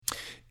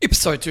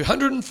Episode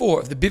 204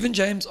 of the Bevan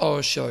James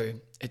Eyles Show.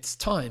 It's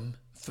time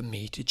for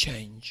me to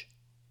change.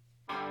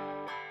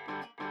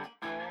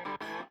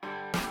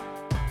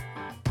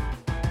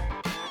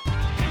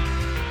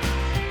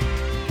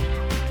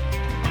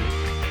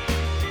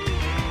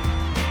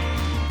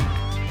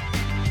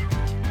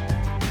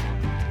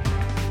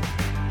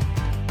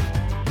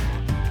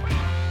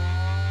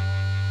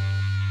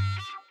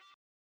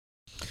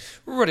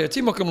 Righty,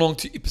 team, welcome along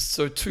to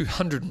episode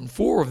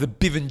 204 of the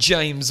Bevan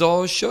James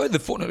Eyles Show, the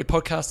fortnightly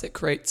podcast that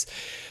creates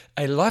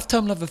a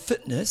lifetime love of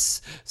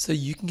fitness so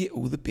you can get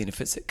all the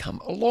benefits that come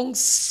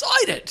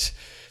alongside it.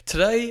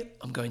 Today,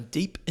 I'm going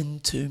deep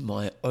into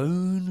my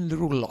own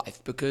little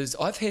life because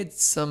I've had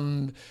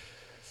some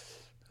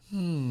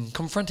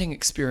confronting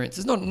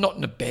experiences, not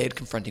in a bad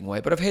confronting way,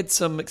 but I've had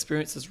some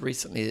experiences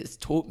recently that's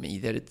taught me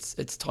that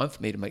it's time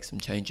for me to make some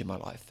change in my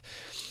life.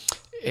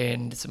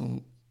 And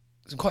some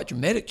quite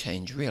dramatic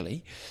change,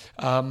 really,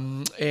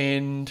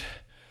 and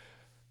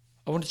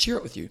I want to share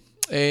it with you.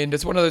 And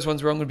it's one of those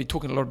ones where I'm going to be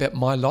talking a lot about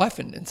my life,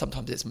 and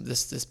sometimes it's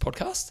this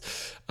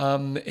podcast,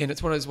 and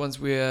it's one of those ones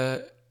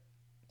where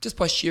just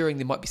by sharing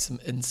there might be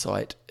some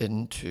insight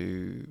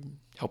into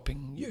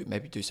helping you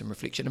maybe do some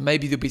reflection, and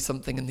maybe there'll be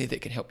something in there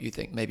that can help you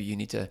think maybe you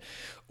need to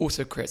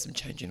also create some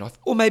change in life,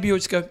 or maybe you'll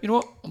just go, you know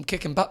what, I'm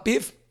kicking butt,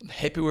 Bev, I'm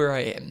happy where I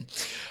am.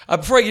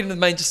 Before I get into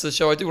the main gist of the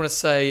show, I do want to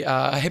say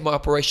I had my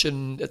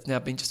operation. It's now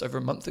been just over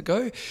a month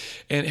ago,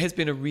 and it has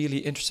been a really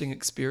interesting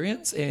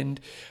experience. And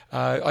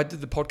I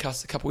did the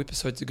podcast a couple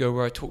episodes ago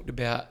where I talked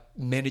about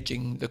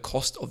managing the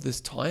cost of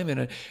this time,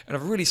 and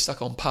I've really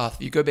stuck on path.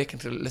 If you go back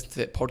and listen to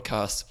that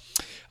podcast,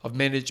 I've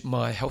managed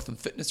my health and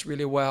fitness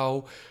really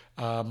well.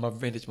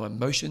 I've managed my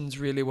emotions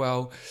really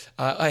well.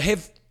 I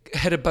have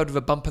had a bit of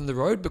a bump in the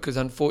road because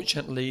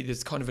unfortunately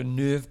there's kind of a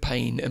nerve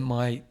pain in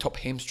my top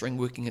hamstring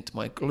working into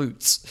my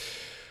glutes,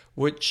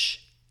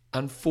 which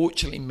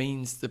unfortunately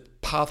means the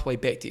pathway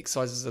back to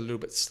exercise is a little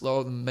bit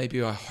slower than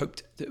maybe I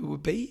hoped that it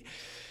would be.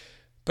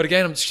 But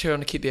again, I'm just trying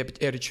to keep the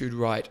attitude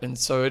right, and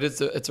so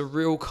it's a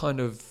real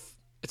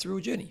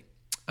journey.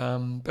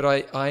 But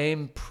I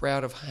am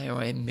proud of how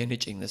I am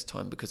managing this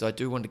time because I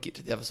do want to get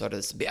to the other side of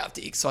this and be able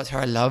to exercise how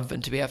I love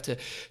and to be able to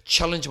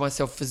challenge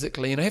myself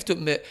physically. And I have to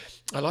admit,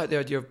 I like the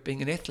idea of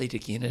being an athlete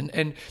again.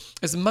 And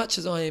as much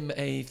as I am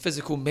a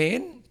physical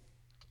man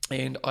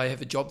and I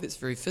have a job that's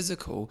very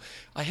physical,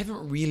 I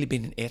haven't really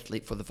been an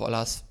athlete for the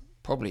last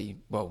probably,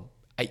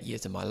 8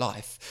 years of my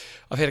life.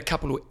 I've had a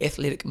couple of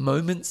athletic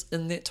moments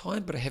in that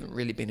time, but I haven't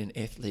really been an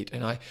athlete.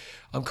 And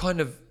I'm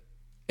kind of,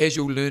 as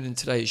you'll learn in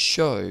today's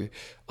show,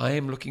 I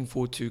am looking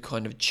forward to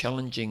kind of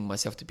challenging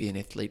myself to be an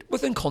athlete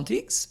within a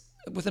context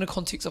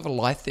of a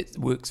life that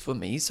works for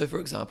me. So for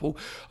example,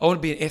 I want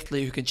to be an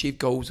athlete who can achieve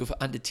goals with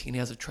under 10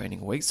 hours of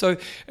training a week. So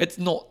it's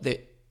not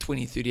that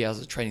 20, 30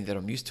 hours of training that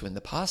I'm used to in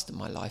the past in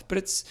my life, but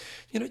it's,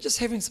 just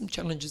having some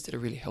challenges that are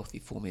really healthy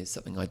for me is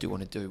something I do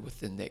want to do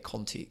within that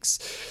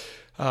context.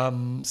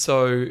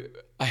 So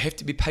I have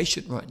to be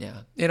patient right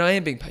now, and I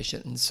am being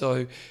patient. And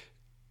so,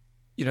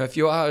 if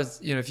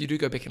you do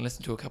go back and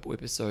listen to a couple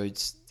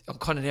episodes, I'm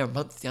kind of now a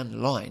month down the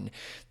line,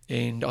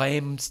 and I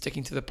am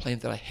sticking to the plan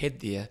that I had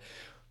there,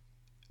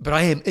 but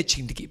I am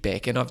itching to get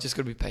back, and I've just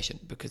got to be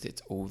patient because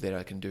it's all that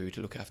I can do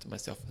to look after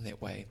myself in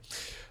that way.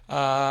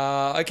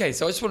 Okay,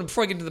 so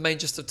before I get into the main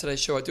gist of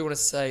today's show, I do want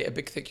to say a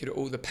big thank you to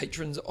all the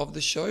patrons of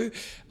the show.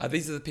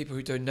 These are the people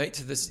who donate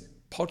to this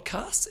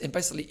podcast, and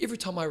basically every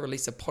time I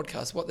release a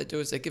podcast, what they do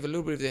is they give a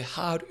little bit of their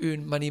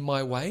hard-earned money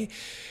my way,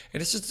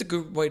 and it's just a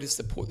good way to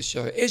support the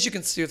show. As you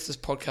can see with this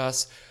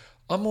podcast,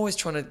 I'm always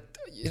trying to,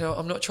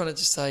 I'm not trying to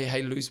just say,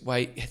 hey, lose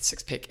weight, hit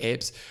six-pack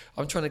abs.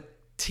 I'm trying to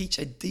teach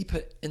a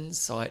deeper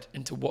insight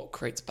into what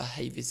creates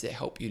behaviors that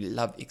help you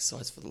love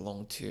exercise for the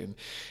long term.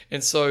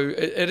 And so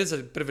it is a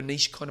bit of a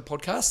niche kind of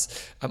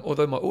podcast,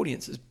 although my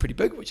audience is pretty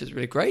big, which is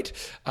really great,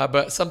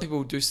 but some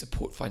people do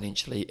support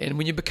financially. And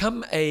when you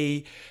become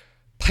a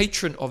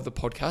patron of the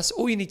podcast,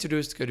 all you need to do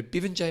is to go to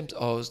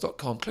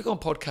bevanjameseyles.com, click on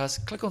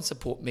podcast, click on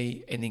support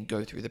me, and then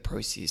go through the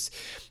process.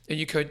 And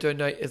you can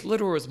donate as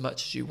little or as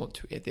much as you want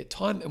to at that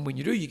time. And when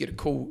you do, you get a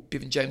cool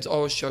Bevan James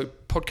Eyles Show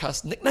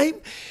podcast nickname.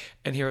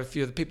 And here are a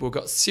few of the people. We've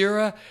got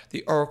Sarah,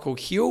 the Oracle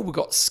Hill. We've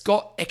got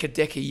Scott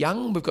Akadaka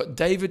Young. We've got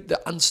David, the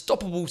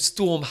Unstoppable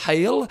Storm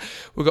Hale.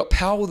 We've got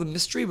Powell, the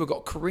Mystery. We've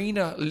got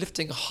Karina,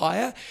 Lifting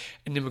Higher.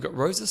 And then we've got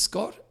Rosa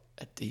Scott,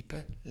 A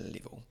Deeper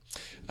Level.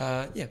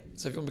 So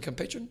if you want to become a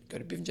patron, go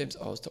to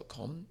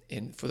bevanjameseyles.com.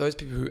 And for those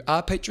people who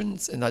are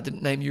patrons, and I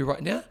didn't name you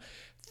right now,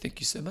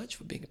 thank you so much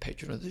for being a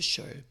patron of this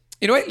show.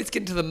 Anyway, let's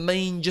get into the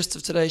main gist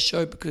of today's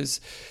show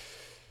because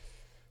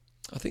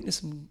I think there's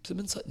some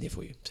insight in there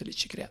for you. So let's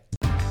check it out.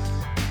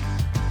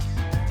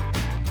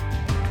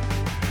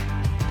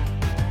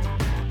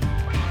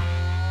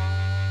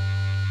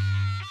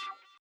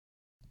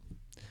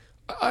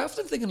 I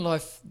often think in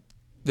life,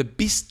 the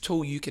best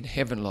tool you can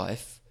have in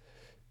life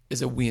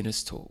is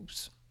awareness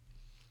tools.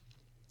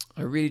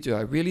 I really do.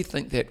 I really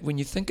think that when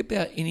you think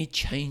about any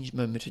change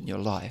moment in your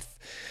life,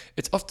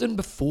 it's often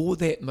before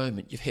that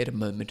moment you've had a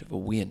moment of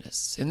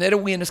awareness. And that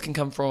awareness can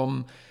come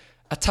from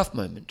a tough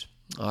moment,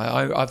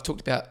 I've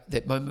talked about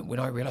that moment when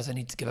I realised I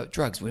need to give up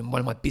drugs, when one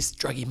of my best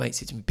druggie mates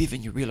said to me,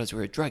 Bevan, you realise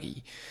we're a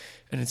druggie.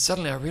 And then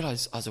suddenly I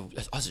realised I was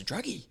a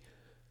druggie.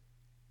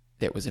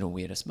 That was an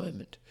awareness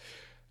moment.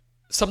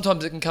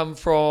 Sometimes it can come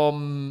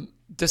from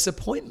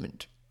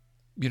disappointment.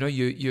 You know,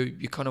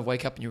 you kind of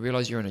wake up and you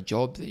realise you're in a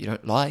job that you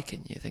don't like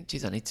and you think,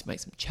 geez, I need to make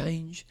some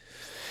change.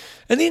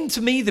 And then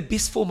to me, the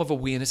best form of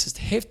awareness is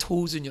to have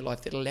tools in your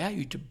life that allow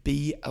you to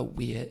be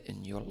aware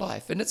in your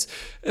life. And it's,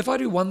 if I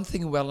do one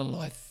thing well in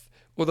life,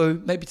 although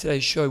maybe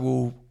today's show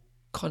will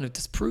kind of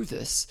disprove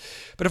this,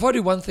 but if I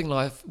do one thing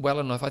well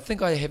in life, I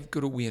think I have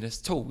good awareness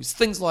tools.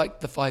 Things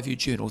like the 5-year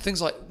journal,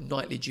 things like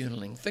nightly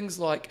journaling, things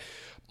like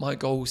my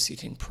goal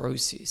setting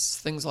process,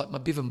 things like my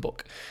Bevan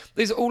book.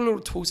 These are all little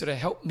tools that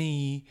help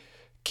me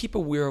keep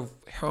aware of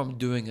how I'm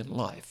doing in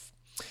life.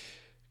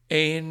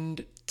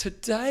 And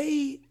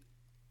today,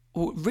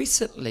 or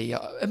recently,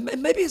 and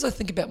maybe as I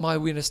think about my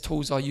awareness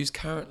tools I use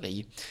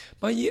currently,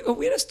 my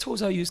awareness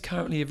tools I use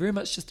currently are very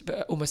much just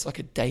about almost like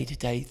a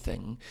day-to-day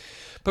thing.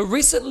 But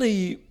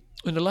recently,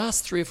 in the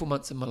last 3 or 4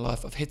 months of my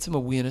life, I've had some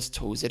awareness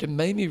tools that have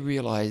made me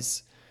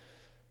realise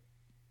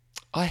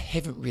I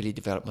haven't really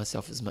developed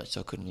myself as much as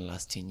I could in the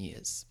last 10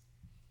 years.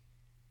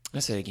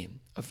 I'll say it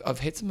again. I've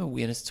had some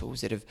awareness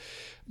tools that have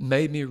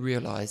made me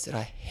realise that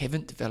I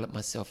haven't developed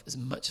myself as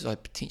much as I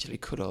potentially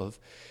could have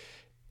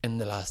in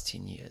the last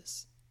 10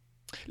 years.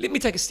 Let me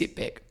take a step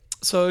back.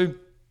 So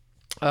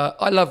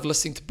I love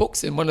listening to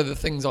books, and one of the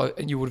things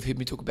and you would have heard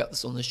me talk about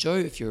this on the show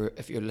if you're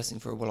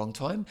listening for a long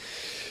time,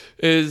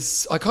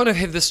 is I kind of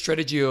have this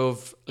strategy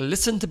of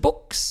listen to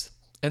books,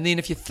 and then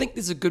if you think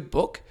there's a good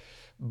book,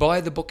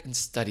 buy the book and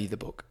study the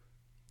book.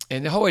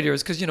 And the whole idea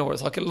is because you know what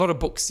it's like. A lot of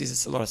books,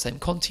 there's a lot of same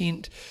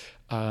content.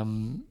 A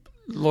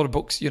lot of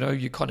books, you know,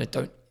 you kind of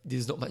don't.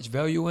 There's not much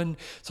value in.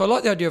 So I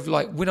like the idea of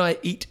like when I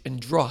eat and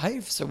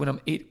drive. So when I'm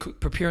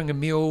preparing a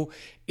meal,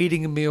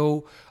 eating a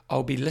meal,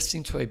 I'll be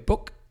listening to a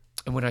book.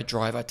 And when I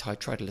drive, I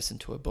try to listen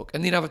to a book.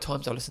 And then other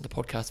times I listen to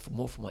podcasts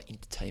for my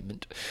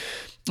entertainment.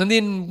 And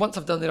then once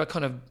I've done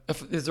that, if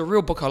there's a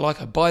real book I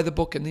like, I buy the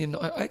book. And then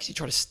I actually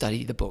try to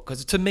study the book.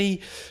 Because to me,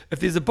 if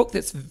there's a book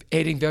that's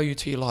adding value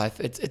to your life,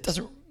 it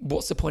doesn't,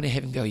 what's the point of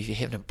having value if you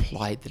haven't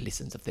applied the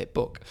lessons of that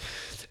book?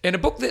 And a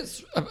book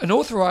that's, an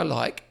author I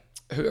like,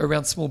 who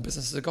around small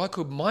businesses, a guy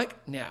called Mike,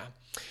 now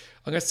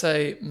I'm going to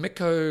say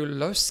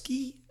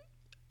Michalowski.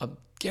 I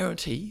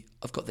guarantee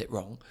I've got that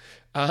wrong.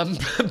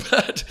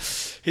 But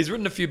he's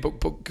written a few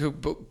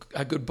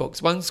good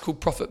books. One's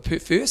called Profit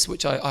First,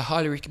 which I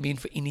highly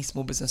recommend for any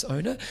small business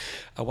owner.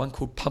 One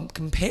called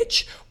Pumpkin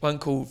Patch. One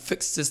called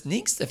Fix This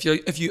Next. If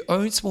you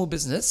own small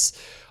business,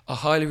 I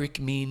highly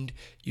recommend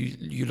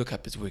you look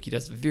up his work. He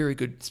does very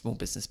good small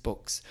business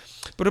books.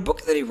 But a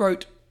book that he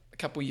wrote a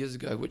couple of years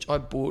ago, which I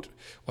bought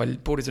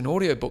as an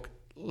audio book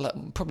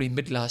probably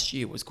mid last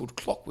year, was called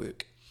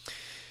Clockwork.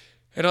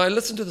 And I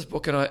listened to this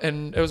book,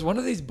 and it was one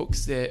of these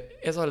books that,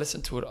 as I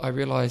listened to it, I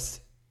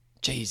realised,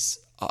 geez,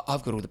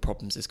 I've got all the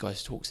problems this guy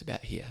talks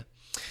about here.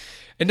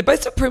 And the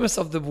basic premise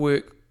of the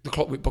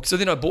Clockwork book, so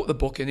then I bought the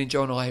book, and then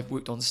Joe and I have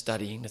worked on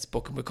studying this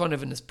book, and we're kind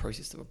of in this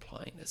process of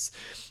applying this.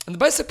 And the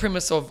basic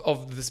premise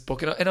of this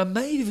book, and I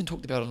may have even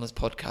talked about it on this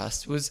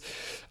podcast, was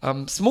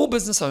small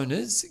business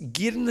owners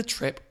get in the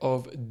trap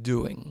of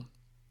doing.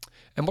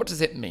 And what does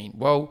that mean?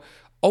 Well,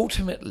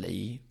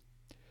 ultimately,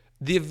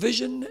 their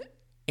vision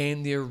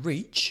and their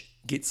reach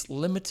gets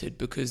limited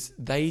because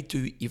they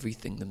do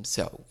everything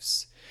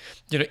themselves.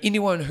 You know,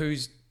 anyone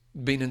who's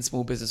been in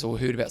small business or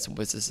heard about small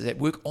businesses that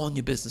work on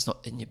your business,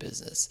 not in your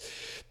business.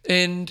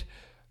 And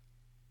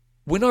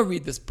when I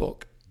read this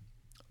book,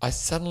 I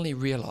suddenly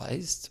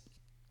realized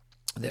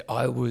that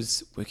I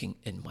was working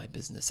in my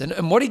business.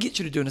 And what he gets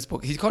you to do in this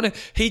book,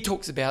 he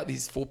talks about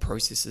these 4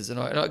 processes. And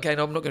again,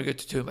 I'm not going to go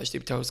into too much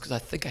details because I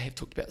think I have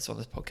talked about this on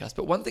this podcast.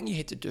 But one thing you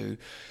had to do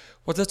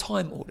was a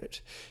time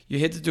audit. You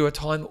had to do a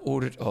time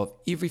audit of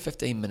every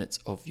 15 minutes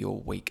of your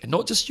week. And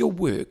not just your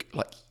work,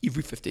 like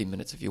every 15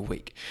 minutes of your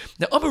week.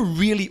 Now, I'm a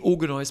really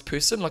organized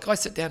person. Like I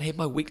sit down and have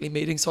my weekly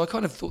meetings. So I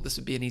kind of thought this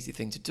would be an easy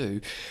thing to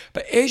do.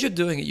 But as you're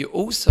doing it, you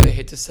also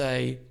had to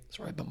say,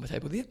 sorry, I bumped my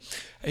table there.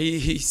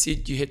 He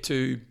said you had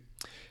to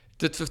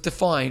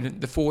define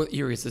the 4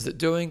 areas. Is it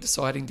doing,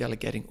 deciding,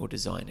 delegating, or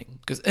designing?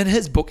 Because in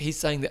his book, he's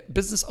saying that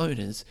business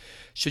owners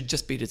should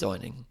just be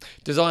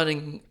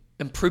designing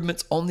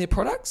improvements on their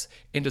products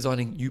and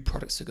designing new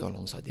products to go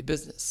alongside their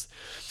business.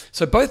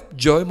 So both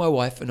Joe, my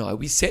wife, and I,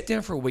 we sat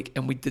down for a week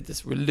and we did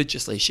this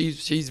religiously.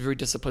 She's very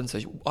disciplined, so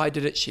I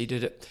did it, she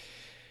did it.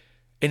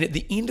 And at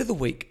the end of the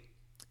week,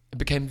 it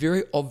became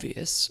very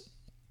obvious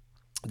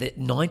that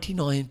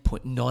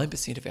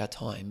 99.9% of our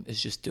time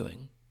is just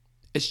doing.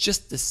 It's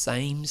just the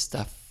same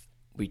stuff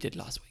we did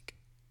last week.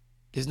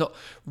 There's not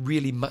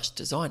really much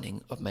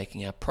designing of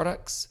making our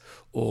products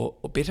or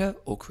better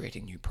or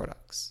creating new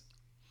products.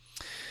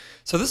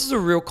 So this is a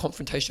real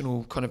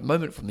confrontational kind of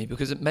moment for me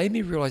because it made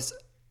me realize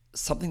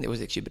something that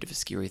was actually a bit of a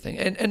scary thing.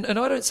 And I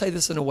don't say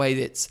this in a way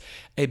that's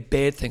a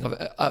bad thing.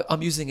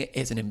 I'm using it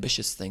as an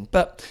ambitious thing,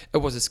 but it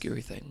was a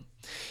scary thing.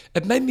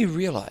 It made me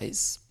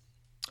realize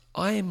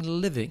I am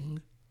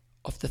living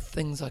of the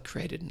things I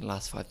created in the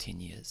last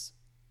 5-10 years.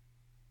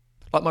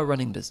 Like my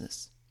running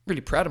business.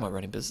 Really proud of my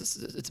running business.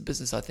 It's a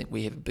business I think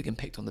we have a big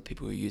impact on the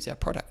people who use our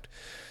product.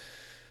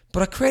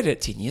 But I created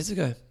it 10 years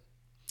ago.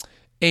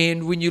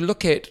 And when you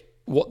look at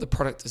what the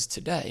product is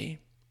today,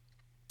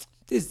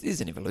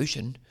 there's an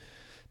evolution,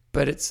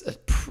 but it's a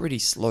pretty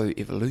slow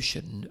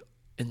evolution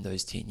in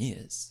those 10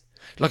 years.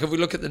 Like if we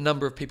look at the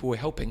number of people we're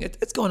helping,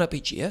 it's gone up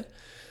each year.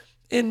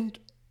 And,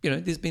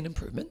 there's been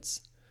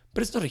improvements,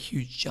 but it's not a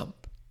huge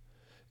jump.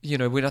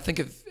 When I think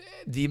of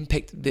the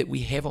impact that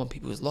we have on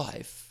people's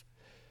life,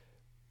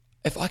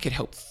 if I could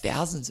help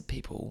thousands of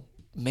people,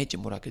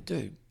 imagine what I could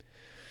do.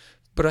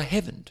 But I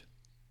haven't.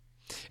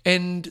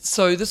 And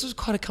so this was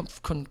quite a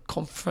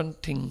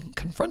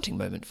confronting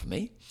moment for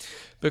me,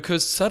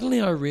 because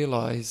suddenly I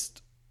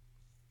realized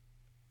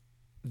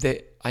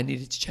that I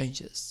needed to change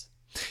this.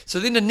 So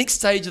then the next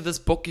stage of this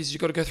book is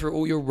you've got to go through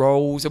all your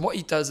roles, and what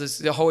he does is,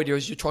 the whole idea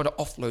is you're trying to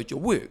offload your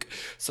work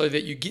so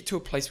that you get to a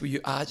place where you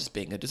are just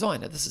being a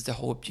designer. This is the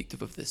whole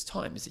objective of this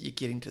time, is that you're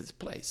getting to this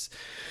place.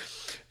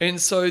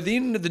 And so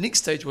then the next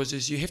stage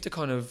is you have to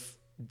kind of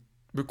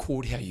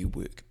record how you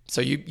work. So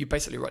you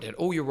basically write down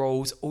all your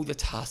roles, all the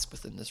tasks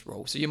within this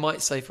role. So you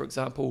might say, for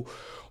example,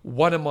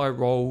 one of my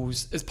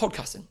roles is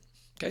podcasting.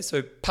 Okay,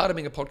 so part of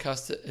being a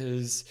podcaster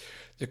is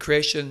the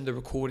creation, the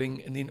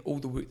recording, and then all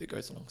the work that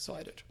goes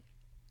alongside it.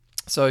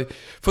 So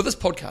for this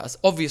podcast,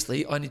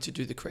 obviously, I need to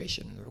do the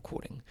creation and the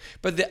recording.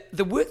 But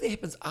the work that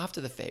happens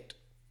after the fact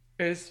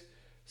is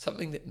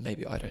something that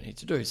maybe I don't need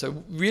to do.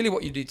 So really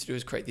what you need to do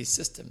is create these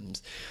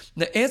systems.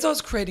 Now, as I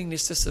was creating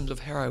these systems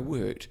of how I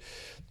worked,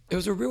 it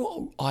was a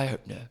real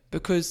eye-opener,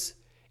 because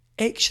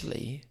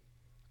actually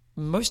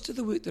most of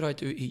the work that I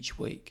do each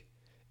week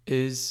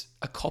is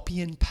a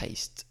copy and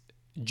paste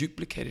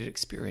duplicated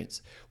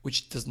experience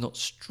which does not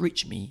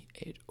stretch me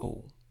at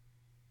all.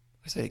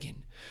 I say it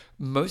again.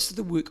 Most of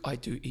the work I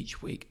do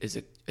each week is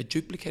a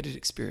duplicated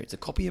experience, a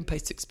copy and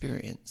paste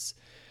experience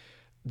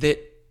that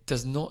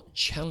does not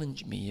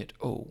challenge me at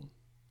all.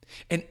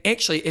 And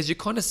actually, as you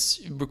kind of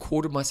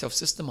recorded myself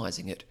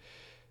systemizing it,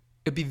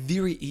 it'd be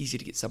very easy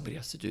to get somebody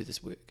else to do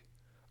this work.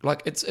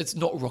 Like it's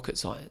not rocket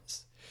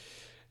science.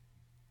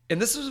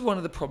 And this was one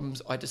of the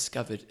problems I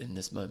discovered in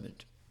this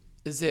moment,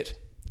 is that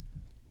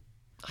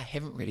I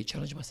haven't really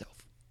challenged myself.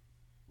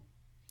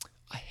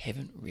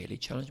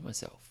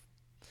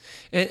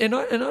 And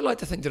I like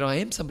to think that I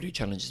am somebody who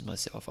challenges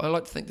myself. I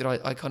like to think that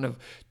I kind of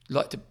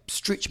like to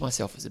stretch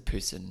myself as a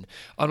person.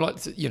 I like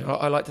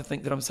to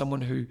think that I'm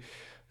someone who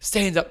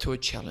stands up to a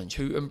challenge,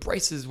 who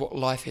embraces what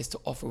life has to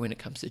offer when it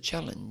comes to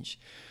challenge.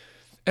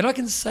 And I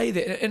can say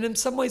that, and in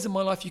some ways in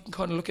my life, you can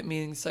kind of look at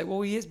me and say,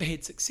 well, he has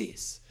had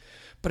success.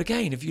 But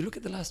again, if you look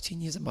at the last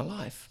 10 years of my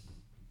life,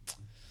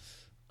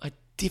 I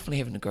definitely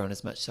haven't grown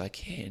as much as I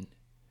can.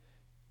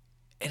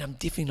 And I'm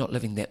definitely not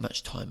living that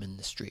much time in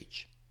the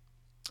stretch.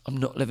 I'm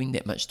not living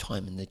that much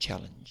time in the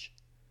challenge.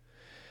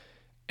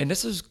 And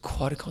this is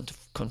quite a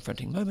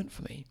confronting moment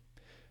for me,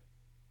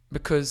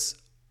 because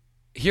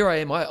here I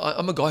am.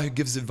 I'm a guy who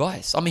gives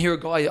advice. I'm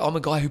a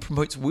guy who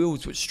promotes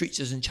worlds which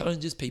stretches and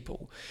challenges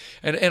people.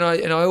 And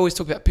I always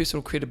talk about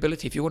personal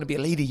credibility. If you want to be a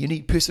leader, you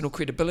need personal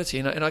credibility.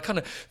 And I kind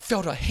of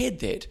felt I had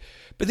that.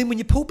 But then when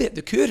you pull back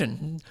the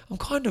curtain, I'm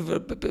kind of a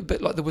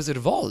bit like the Wizard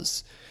of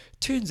Oz.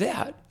 Turns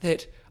out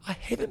that I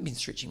haven't been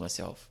stretching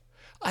myself.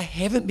 I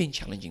haven't been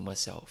challenging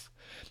myself.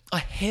 I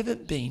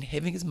haven't been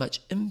having as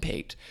much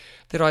impact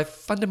that I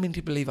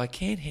fundamentally believe I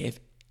can have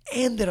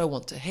and that I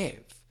want to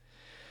have.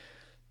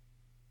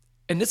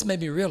 And this made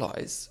me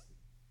realize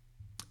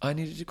I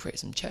needed to create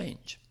some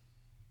change.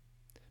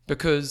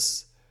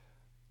 Because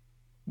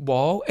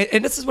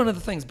and this is one of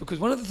the things, because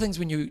one of the things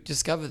when you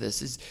discover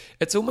this is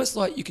it's almost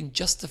like you can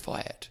justify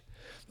it.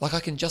 Like I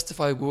can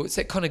justify, well, it's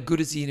that kind of good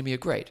is the enemy of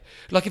great.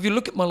 Like if you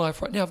look at my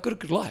life right now, I've got a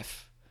good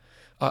life.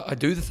 I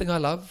do the thing I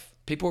love.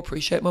 People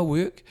appreciate my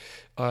work.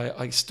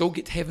 I still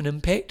get to have an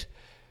impact.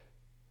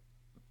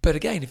 But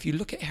again, if you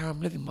look at how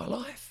I'm living my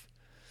life,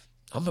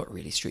 I'm not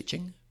really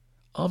stretching.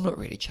 I'm not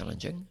really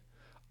challenging.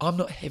 I'm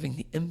not having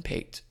the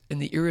impact in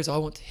the areas I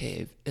want to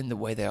have in the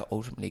way that I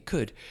ultimately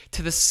could,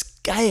 to the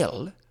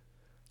scale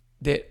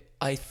that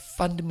I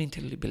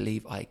fundamentally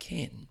believe I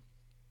can.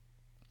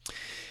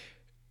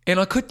 And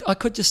I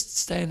could just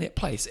stay in that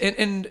place.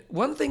 And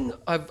one thing,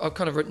 I've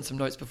kind of written some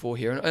notes before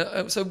here.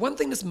 And so one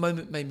thing this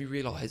moment made me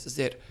realize is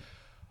that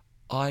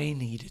I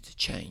needed to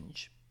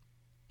change.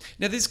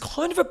 Now, there's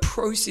kind of a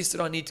process that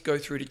I need to go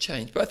through to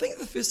change. But I think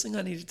the first thing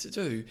I needed to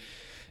do,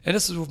 and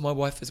this is with my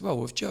wife as well,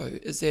 with Jo,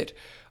 is that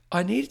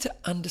I needed to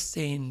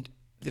understand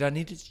that I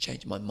needed to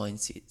change my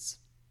mindsets.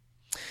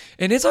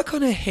 And as I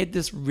kind of had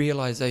this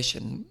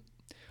realization,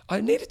 I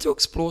needed to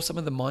explore some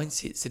of the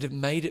mindsets that have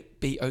made it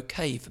be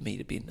okay for me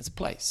to be in this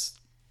place.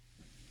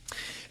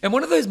 And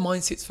one of those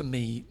mindsets for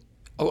me,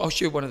 I'll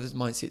share one of those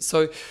mindsets.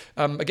 So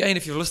again,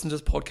 if you've listened to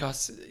this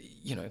podcast,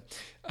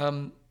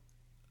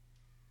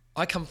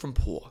 I come from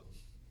poor.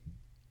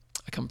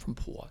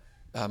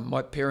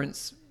 My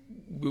parents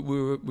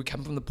we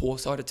come from the poor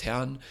side of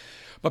town.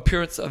 My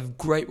parents are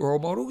great role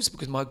models,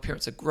 because my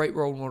parents are great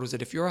role models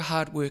that if you're a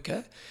hard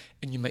worker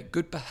and you make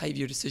good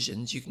behaviour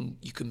decisions, you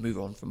can move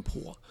on from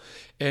poor.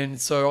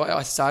 And so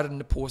I started in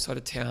the poor side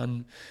of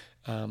town.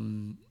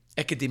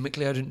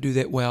 Academically, I didn't do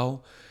that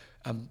well.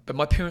 But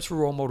my parents were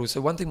role models.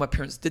 So one thing my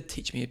parents did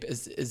teach me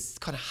is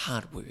kind of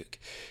hard work.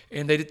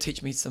 And they did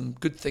teach me some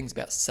good things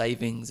about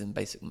savings and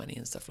basic money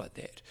and stuff like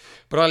that.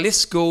 But I left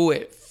school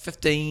at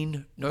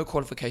 15, no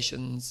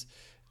qualifications,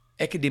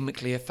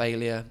 academically a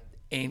failure,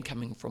 and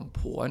coming from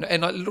poor.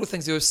 And like little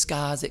things, there were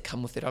scars that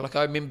come with it.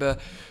 I remember,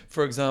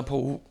 for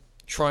example,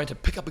 trying to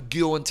pick up a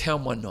girl in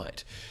town one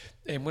night.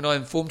 And when I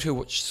informed her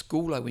which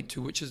school I went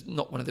to, which is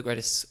not one of the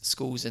greatest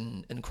schools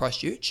in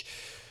Christchurch,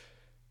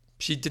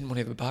 she didn't want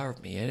to have a bar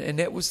with me. And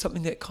that was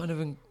something that kind of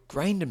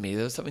ingrained in me.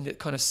 That was something that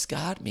kind of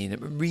scarred me, and it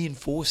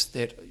reinforced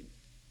that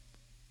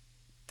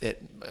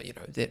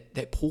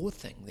poor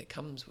thing that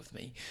comes with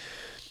me.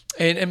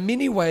 And in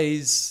many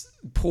ways,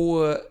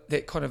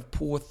 that kind of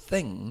poor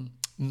thing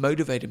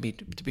motivated me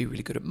to be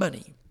really good at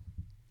money.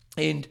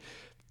 And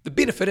the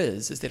benefit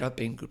is that I've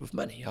been good with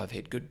money. I've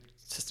had good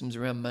systems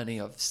around money.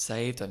 I've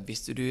saved, I've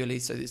invested early,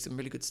 so there's some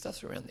really good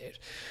stuff around that.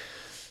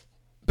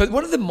 But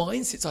one of the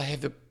mindsets I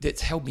have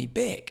that's held me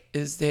back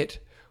is that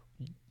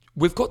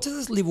we've got to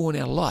this level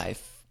in our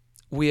life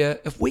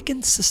where if we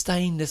can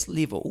sustain this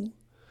level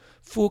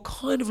for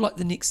kind of like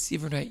the next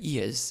 7 or 8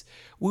 years,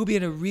 we'll be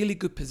in a really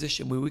good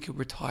position where we can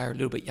retire a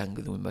little bit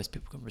younger than when most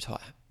people can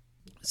retire.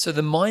 So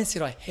the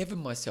mindset I have in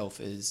myself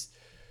is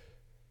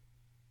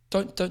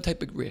don't take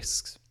big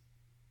risks.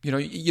 You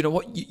know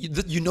what?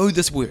 You know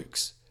this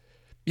works.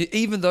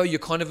 Even though you're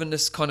kind of in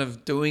this kind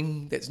of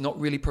doing that's not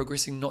really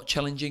progressing, not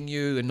challenging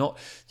you, and not,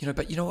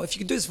 but if you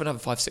can do this for another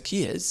 5-6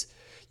 years,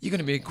 you're going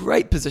to be in a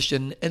great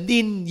position. And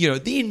then,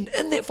 then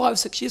in that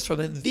 5-6 years from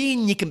it,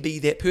 then you can be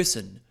that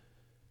person.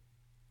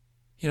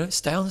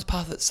 Stay on this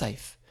path that's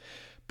safe.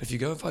 But if you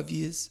go in 5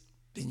 years,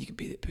 then you can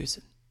be that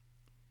person.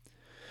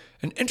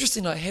 And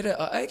interesting, I had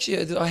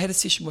a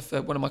session with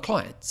one of my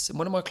clients, and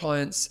one of my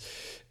clients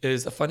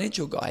is a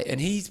financial guy,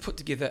 and he's put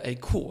together a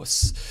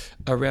course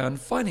around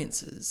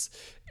finances,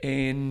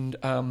 and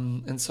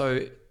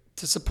so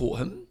to support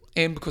him,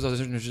 and because I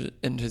was interested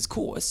in his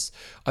course,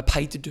 I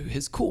paid to do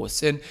his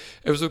course, and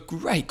it was a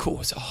great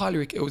course. I highly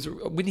recommend.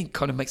 When he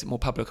kind of makes it more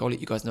public, I'll let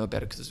you guys know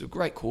about it, because it was a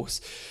great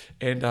course,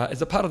 and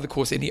as a part of the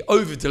course, and he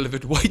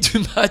over-delivered way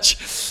too much,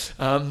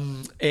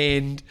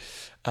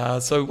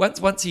 so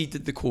once he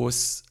did the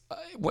course,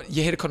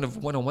 you had a kind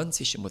of one-on-one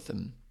session with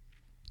him.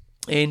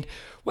 And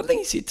one thing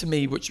he said to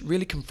me, which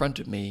really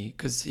confronted me,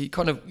 because you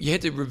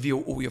had to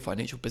reveal all your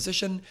financial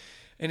position.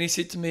 And he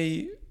said to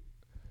me,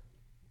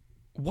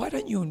 why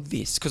don't you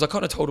invest? Because I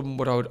kind of told him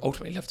what I would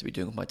ultimately love to be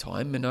doing with my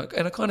time. And I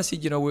kind of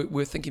said,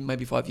 we're thinking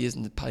maybe 5 years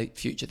in the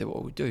future that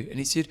what we'll do. And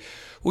he said,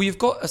 well, you've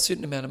got a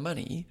certain amount of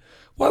money.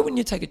 Why wouldn't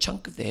you take a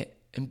chunk of that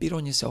and bet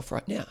on yourself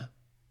right now?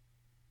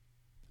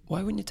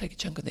 Why wouldn't you take a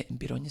chunk of that and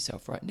bet on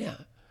yourself right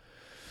now?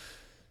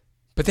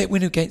 But that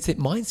went against that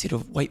mindset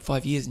of wait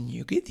 5 years and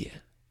you'll get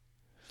there.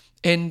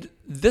 And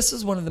this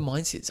is one of the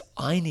mindsets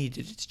I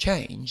needed to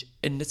change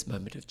in this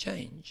moment of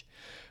change.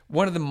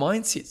 One of the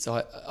mindsets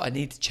I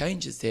need to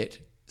change is that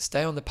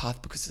stay on the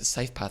path because it's a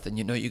safe path, and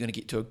you're going to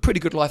get to a pretty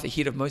good life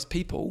ahead of most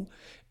people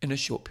in a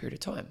short period of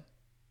time.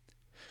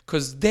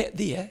 Because that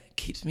there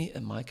keeps me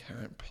in my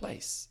current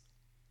place.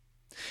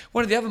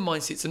 One of the other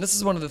mindsets, and this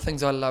is one of the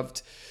things I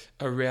loved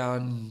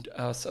around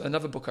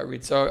another book I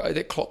read. So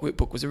that Clockwork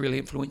book was a really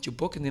influential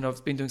book, and then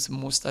I've been doing some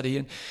more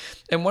study,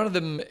 and one of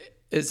them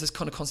is this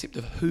kind of concept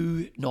of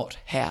who, not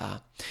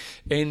how.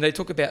 And they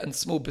talk about in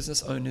small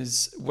business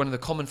owners, one of the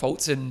common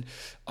faults, and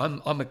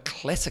I'm a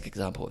classic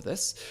example of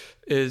this,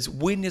 is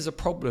when there's a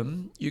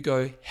problem, you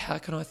go, how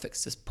can I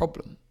fix this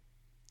problem?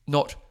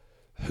 Not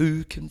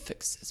who can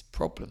fix this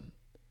problem.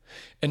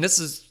 And this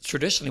is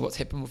traditionally what's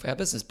happened with our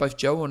business. Both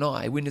Joe and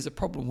I, when there's a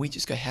problem, we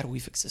just go, how do we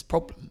fix this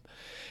problem?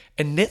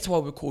 And that's why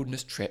we're caught in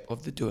this trap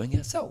of the doing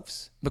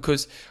ourselves,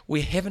 because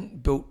we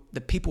haven't built the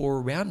people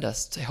around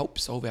us to help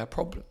solve our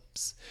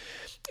problems.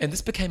 And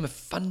this became a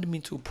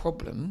fundamental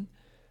problem,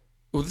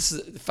 or this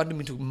is a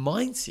fundamental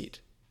mindset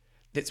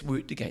that's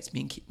worked against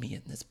me and kept me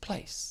in this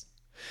place.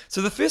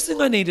 So the first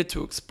thing I needed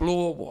to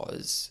explore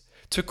was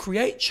to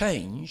create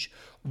change.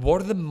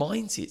 What are the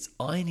mindsets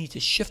I need to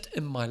shift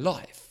in my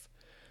life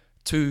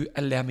to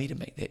allow me to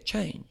make that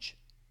change?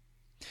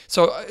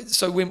 So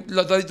when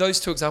those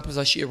two examples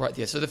I share right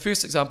there. So the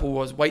first example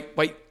was wait,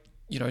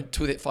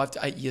 till that 5 to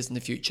 8 years in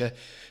the future,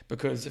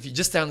 because if you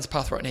just down this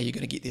path right now, you're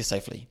going to get there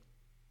safely.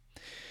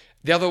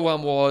 The other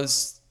one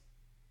was,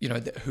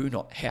 the who,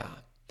 not how.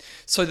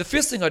 So the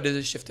first thing I did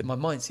is shift in my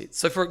mindset.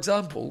 So for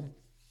example,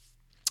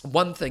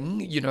 one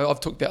thing, I've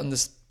talked about in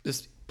this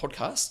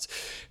podcast,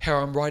 how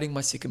I'm writing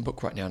my second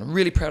book right now, and I'm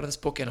really proud of this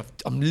book, and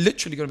I'm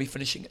literally going to be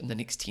finishing it in the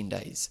next 10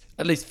 days,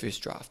 at least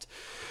first draft.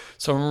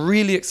 So I'm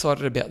really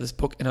excited about this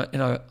book, and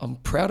I'm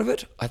proud of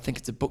it. I think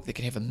it's a book that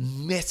can have a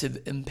massive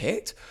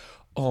impact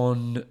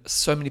on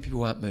so many people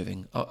who aren't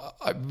moving.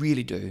 I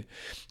really do.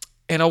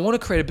 And I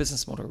want to create a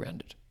business model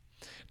around it.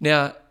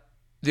 Now,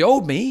 the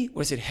old me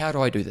would have said, how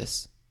do I do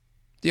this?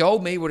 The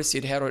old me would have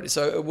said, how do I do this?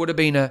 So it would have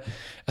been a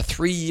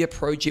 3-year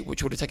project,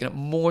 which would have taken up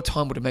more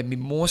time, would have made me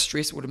more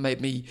stressed, would have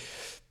made me,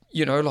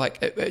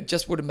 it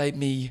just would have made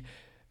me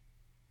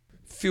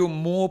feel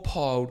more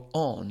piled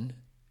on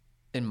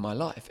in my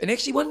life. And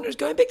actually,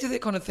 going back to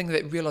that kind of thing,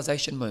 that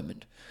realization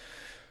moment,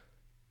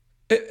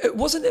 it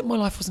wasn't that my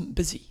life wasn't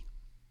busy.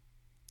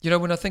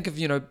 When I think of, if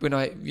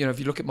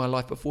you look at my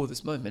life before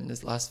this moment,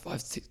 this last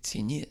 5, 6,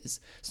 10 years,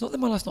 it's not that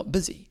my life's not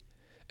busy.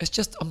 It's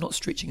just I'm not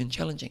stretching and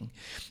challenging.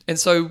 And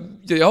so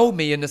the old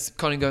me, and this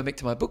kind of going back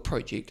to my book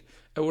project,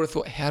 I would have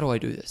thought, how do I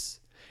do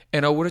this?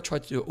 And I would have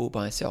tried to do it all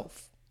by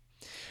myself.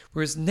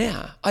 Whereas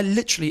now, I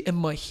literally, in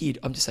my head,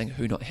 I'm just saying,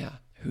 who, not how,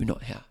 who,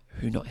 not how,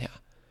 who, not how.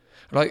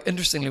 Like,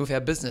 interestingly, with our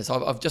business,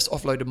 I've just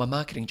offloaded my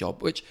marketing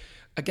job, which,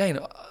 again,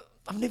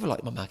 I've never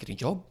liked my marketing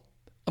job.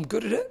 I'm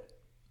good at it.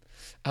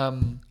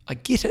 I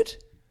get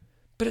it,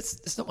 but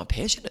it's not my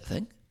passionate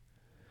thing.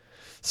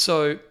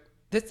 So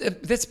that's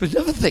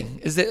another thing,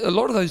 is that a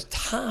lot of those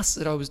tasks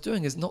that I was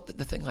doing is not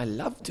the thing I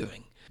love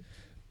doing.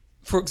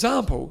 For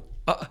example,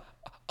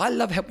 I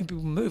love helping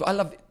people move. I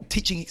love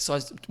teaching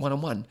exercise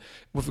one-on-one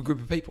with a group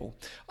of people.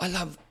 I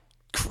love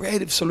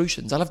creative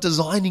solutions. I love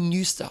designing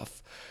new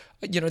stuff.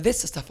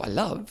 That's the stuff I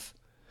love.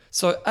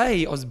 So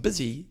I was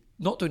busy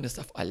not doing the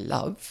stuff I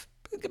love.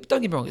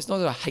 Don't get me wrong, it's not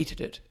that I hated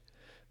it,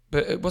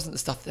 but it wasn't the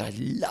stuff that I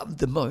loved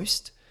the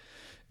most.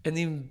 And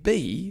then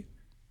B,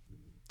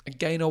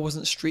 again, I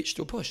wasn't stretched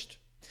or pushed.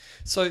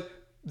 So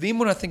then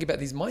when I think about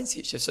these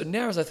mindset shifts, so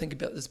now as I think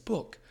about this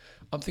book,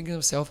 I'm thinking to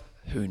myself,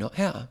 who, not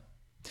how.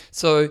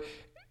 So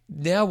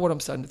now what I'm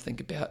starting to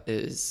think about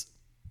is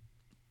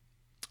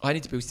I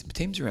need to build some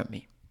teams around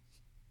me.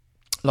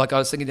 Like I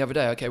was thinking the other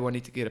day, okay, well, I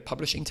need to get a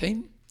publishing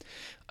team.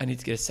 I need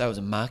to get a sales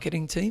and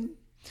marketing team.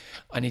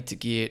 I need to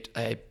get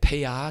a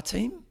PR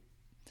team.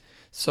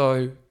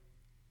 So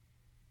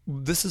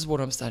this is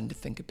what I'm starting to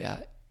think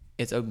about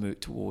as I move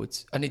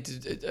towards, I need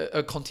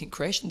a content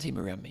creation team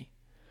around me.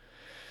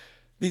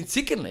 Then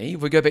secondly,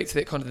 if we go back to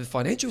that kind of the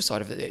financial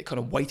side of it, that kind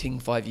of waiting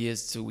 5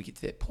 years till we get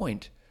to that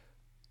point,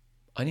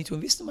 I need to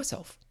invest in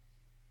myself.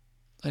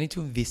 I need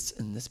to invest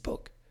in this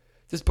book.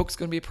 This book's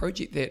going to be a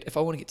project that if I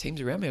want to get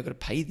teams around me, I've got to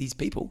pay these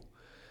people.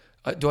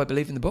 Do I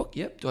believe in the book?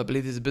 Yep. Do I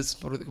believe there's a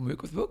business model that can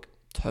work with the book?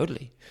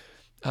 Totally.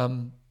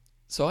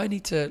 So I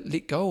need to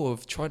let go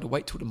of trying to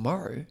wait till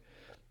tomorrow,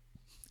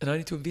 and I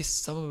need to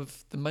invest some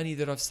of the money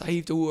that I've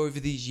saved all over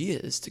these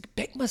years to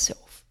back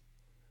myself.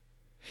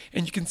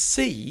 And you can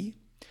see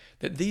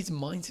that these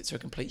mindsets are a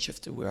complete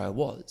shift to where I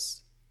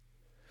was.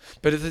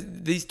 But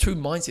these two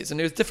mindsets, and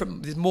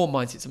there's more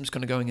mindsets, I'm just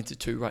kind of going into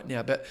two right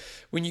now, but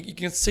when you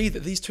can see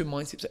that these two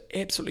mindsets are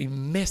absolutely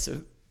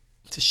massive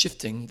to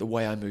shifting the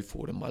way I move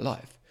forward in my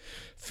life.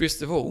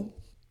 First of all,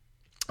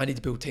 I need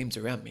to build teams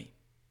around me.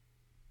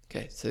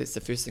 Okay, so that's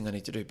the first thing I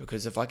need to do,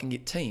 because if I can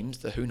get teams,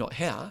 the who, not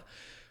how,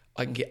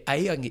 I can get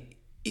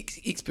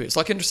experts.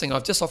 Like, interesting,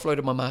 I've just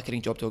offloaded my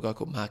marketing job to a guy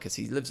called Marcus.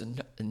 He lives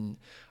in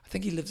I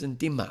think he lives in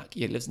Denmark.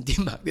 Yeah, he lives in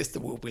Denmark. That's the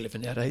world we live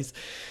in nowadays.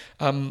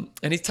 And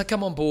he's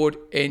come on board,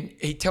 and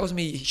he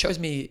shows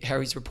me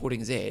how he's reporting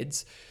his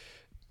ads.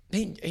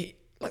 He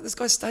like, this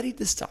guy studied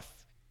this stuff.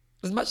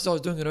 As much as I was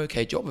doing an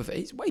okay job of it,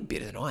 he's way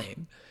better than I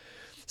am.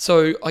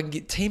 So I can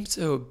get teams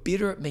who are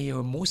better at me, who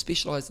are more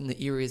specialized in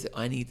the areas that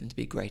I need them to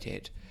be great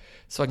at.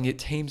 So I can get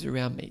teams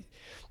around me.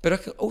 But I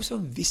can also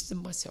invest in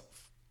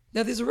myself.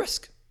 Now, there's a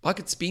risk. I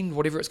could spend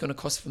whatever it's going to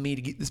cost for me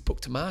to get this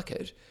book to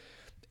market,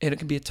 and it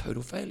can be a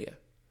total failure.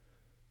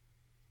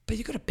 But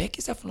you've got to back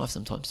yourself in life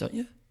sometimes, don't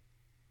you?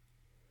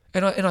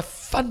 And I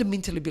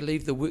fundamentally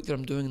believe the work that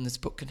I'm doing in this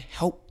book can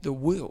help the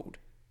world.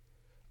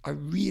 I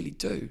really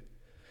do.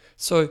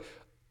 So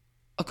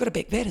I've got to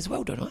back that as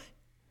well, don't I?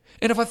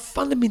 And if I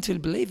fundamentally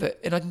believe it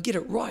and I can get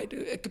it right,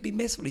 it could be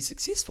massively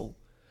successful.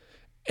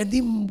 And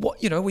then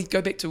we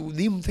go back to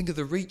them, think of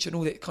the reach and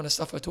all that kind of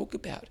stuff I talk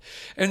about.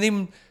 And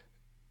then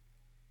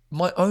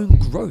my own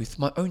growth,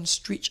 my own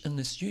stretch in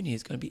this journey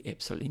is going to be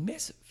absolutely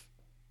massive.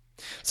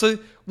 So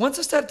once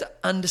I started to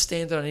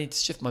understand that I need to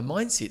shift my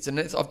mindsets, and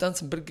I've done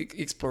some big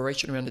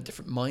exploration around the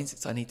different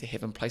mindsets I need to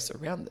have in place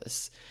around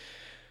this,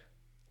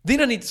 then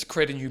I need to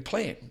create a new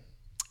plan.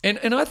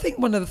 And I think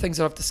one of the things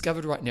that I've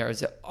discovered right now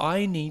is that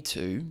I need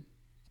to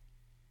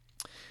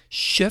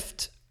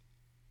shift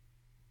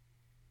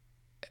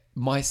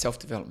my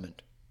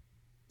self-development.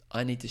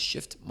 I need to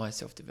shift my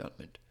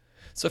self-development.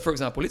 So, for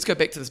example, let's go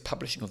back to this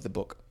publishing of the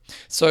book.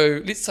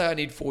 So let's say I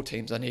need 4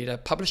 teams. I need a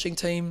publishing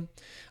team,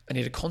 I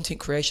need a content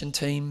creation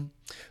team,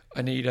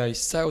 I need a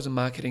sales and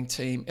marketing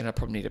team, and I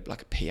probably need a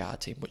PR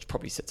team, which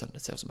probably sits under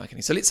sales and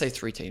marketing. So let's say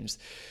 3 teams: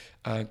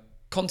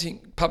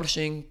 content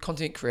publishing,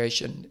 content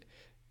creation,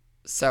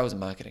 sales and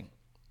marketing.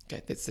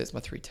 Okay, that's my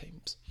 3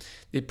 teams.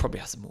 There probably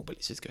are some more, but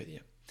let's just go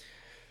there.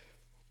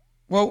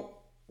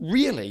 Well,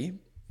 really,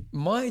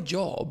 my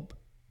job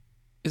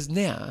is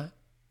now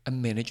a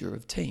manager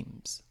of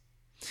teams.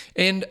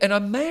 And I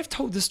may have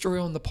told this story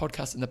on the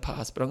podcast in the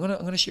past, but I'm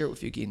gonna share it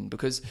with you again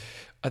because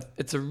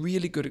it's a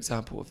really good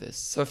example of this.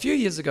 So a few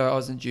years ago, I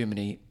was in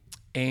Germany,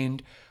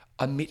 and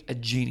I met a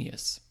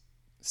genius.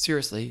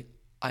 Seriously,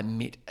 I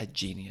met a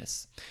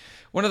genius.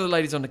 One of the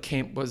ladies on the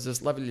camp was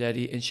this lovely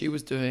lady, and she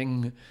was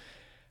doing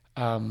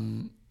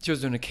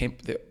a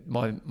camp that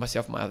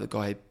myself and my other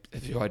guy,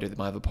 who I do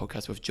my other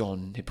podcast with,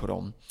 John, had put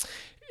on.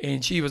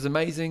 And she was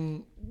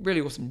amazing, really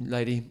awesome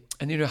lady.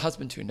 And then her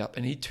husband turned up,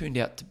 and he turned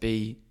out to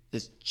be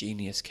this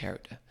genius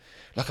character.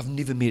 Like, I've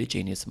never met a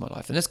genius in my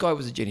life. And this guy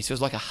was a genius. He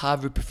was like a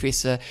Harvard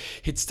professor.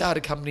 He'd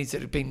started companies that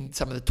had been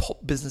some of the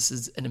top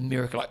businesses in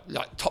America,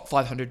 like top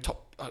 500,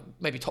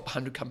 maybe top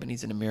 100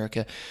 companies in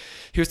America.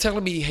 He was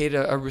telling me he had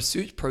a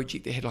research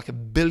project that had like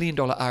 $1 billion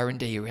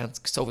R&D around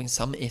solving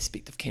some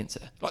aspect of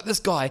cancer. Like, this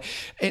guy,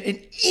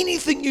 and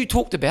anything you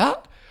talked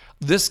about,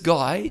 this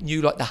guy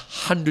knew like the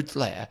 100th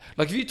layer.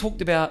 Like, if you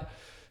talked about,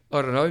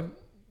 I don't know,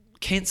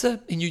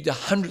 cancer, he knew the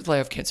 100th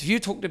layer of cancer. If you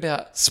talked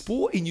about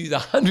sport, he knew the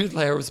 100th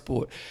layer of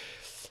sport.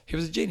 He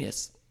was a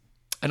genius.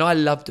 And I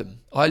loved him.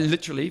 I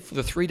literally, for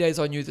the 3 days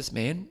I knew this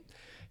man,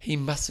 he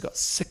must have got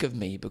sick of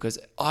me because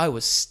I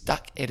was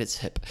stuck at his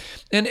hip.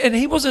 And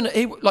he wasn't,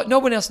 like, no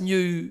one else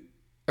knew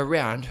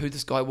around who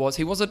this guy was.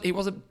 He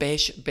wasn't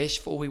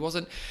bashful. He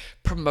wasn't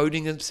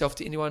promoting himself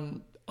to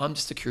anyone. I'm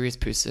just a curious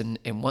person.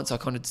 And once I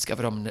kind of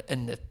discovered I'm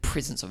in the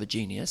presence of a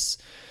genius,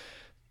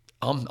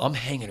 I'm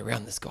hanging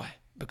around this guy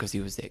because he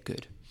was that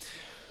good.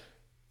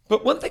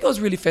 But one thing I was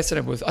really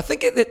fascinated with, I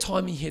think at that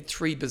time he had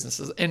 3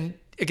 businesses. And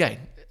again,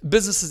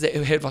 businesses that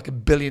had like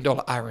 $1 billion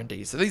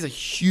R&D. So these are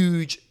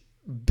huge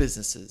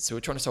businesses who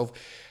are trying to solve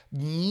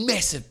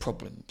massive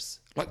problems,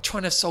 like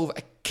trying to solve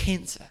a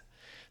cancer.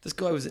 This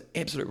guy was an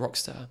absolute rock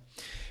star.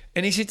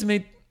 And he said to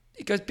me,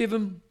 he goes,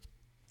 Bevan,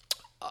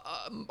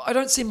 I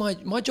don't see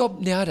my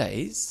job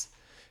nowadays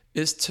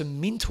is to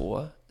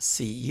mentor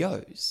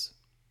CEOs.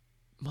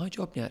 My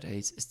job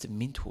nowadays is to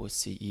mentor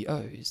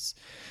CEOs.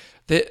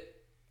 That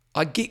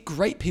I get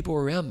great people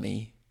around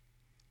me,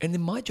 and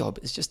then my job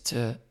is just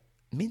to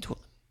mentor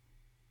them.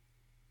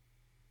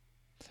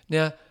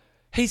 Now,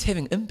 he's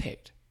having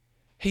impact.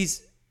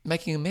 He's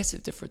making a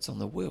massive difference on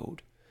the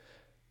world.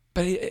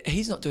 But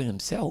he's not doing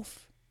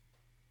himself.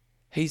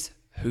 He's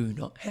who,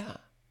 not how.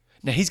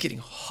 Now, he's getting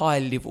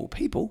high-level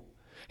people.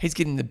 He's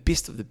getting the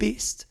best of the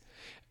best.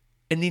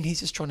 And then he's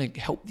just trying to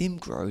help them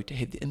grow to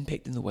have the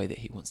impact in the way that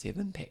he wants to have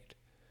impact.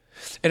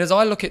 And as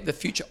I look at the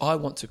future I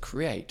want to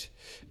create,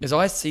 as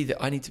I see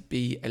that I need to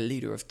be a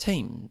leader of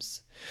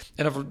teams,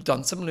 and I've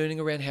done some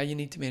learning around how you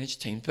need to manage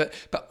teams,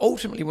 but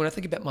ultimately when I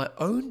think about my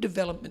own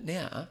development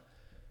now,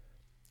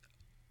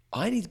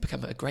 I need to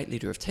become a great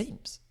leader of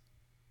teams.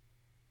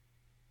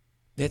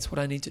 That's what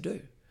I need to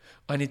do.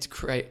 I need to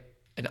create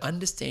an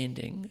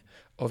understanding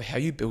of how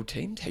you build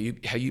teams, how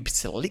you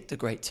select a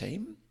great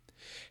team,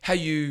 how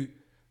you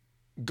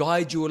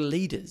guide your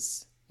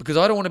leaders. Because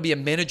I don't want to be a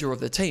manager of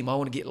the team. I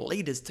want to get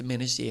leaders to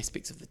manage the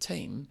aspects of the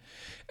team.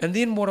 And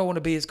then what I want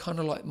to be is kind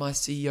of like my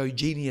CEO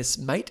genius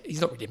mate. He's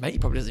not really a mate. He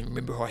probably doesn't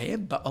remember who I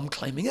am, but I'm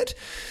claiming it.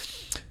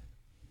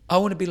 I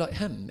want to be like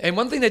him. And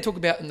one thing they talk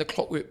about in the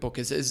Clockwork book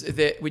is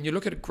that when you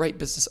look at a great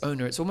business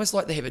owner, it's almost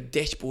like they have a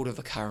dashboard of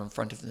a car in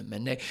front of them.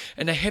 And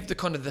they have the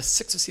kind of the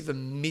 6 or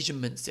 7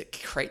 measurements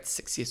that create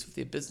success with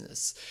their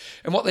business.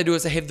 And what they do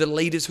is they have the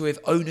leaders who have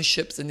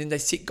ownerships, and then they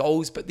set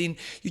goals, but then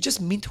you just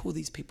mentor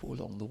these people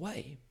along the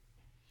way.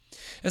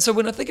 And so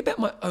when I think about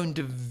my own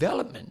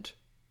development,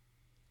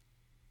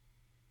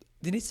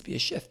 there needs to be a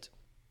shift.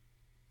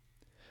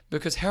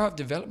 Because how I've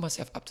developed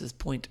myself up to this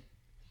point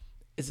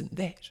isn't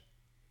that.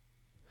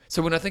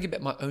 So when I think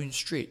about my own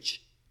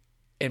stretch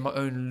and my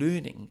own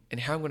learning and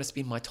how I'm going to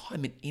spend my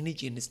time and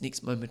energy in this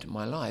next moment in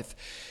my life,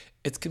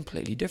 it's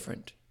completely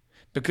different.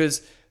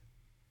 Because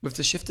with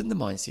the shift in the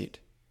mindset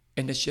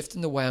and the shift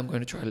in the way I'm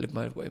going to try to live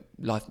my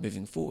life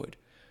moving forward,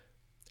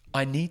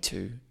 I need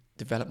to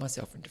develop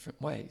myself in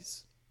different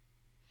ways.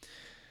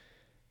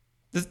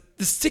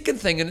 The second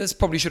thing, and this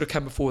probably should have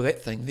come before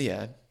that thing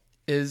there,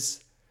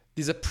 is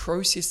there's a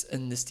process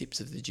in the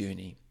steps of the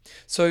journey.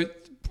 So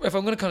if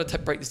I'm going to kind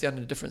of break this down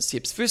into different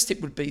steps, first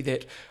step would be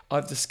that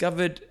I've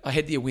discovered, I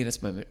had the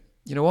awareness moment.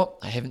 You know what?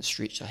 I haven't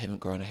stretched, I haven't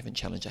grown, I haven't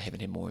challenged, I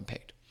haven't had more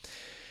impact.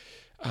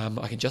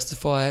 I can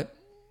justify it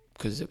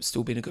because it's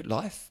still been a good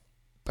life,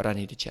 but I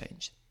need to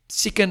change.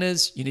 Second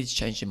is you need to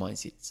change your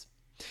mindsets.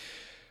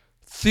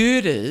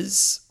 Third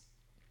is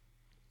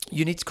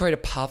you need to create a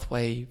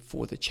pathway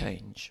for the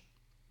change.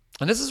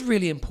 And this is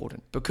really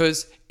important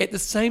because at the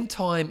same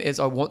time as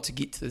I want to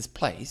get to this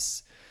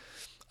place,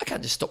 I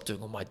can't just stop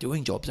doing all my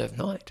doing jobs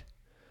overnight.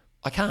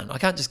 I can't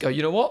just go,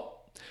 you know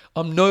what?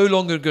 I'm no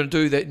longer going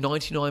to do that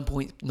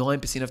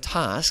 99.9% of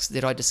tasks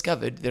that I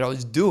discovered that I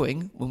was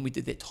doing when we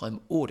did that time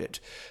audit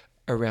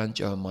around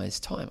Joe and Mai's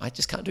time. I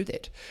just can't do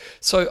that.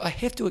 So I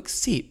have to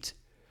accept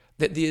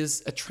that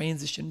there's a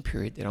transition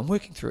period that I'm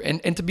working through.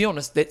 And to be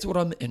honest, that's what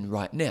I'm in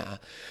right now.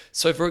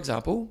 So for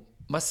example,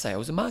 my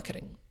sales and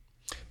marketing.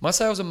 My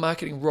sales and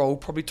marketing role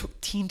probably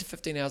took 10 to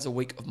 15 hours a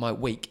week of my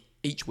week,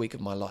 each week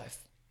of my life.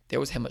 That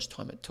was how much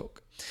time it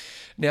took.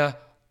 Now,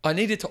 I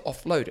needed to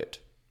offload it.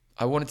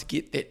 I wanted to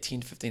get that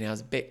 10 to 15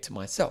 hours back to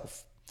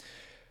myself.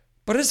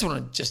 But I just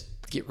want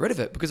to get rid of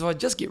it, because if I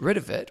just get rid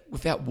of it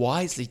without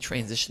wisely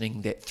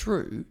transitioning that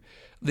through,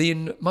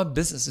 then my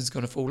business is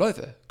going to fall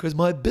over, because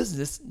my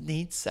business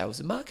needs sales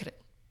and marketing.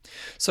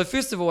 So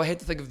first of all, I had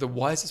to think of the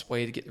wisest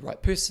way to get the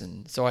right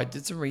person. So I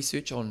did some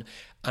research on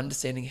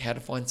understanding how to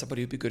find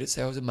somebody who'd be good at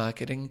sales and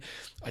marketing.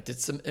 I did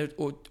some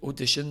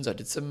auditions. I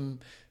did some,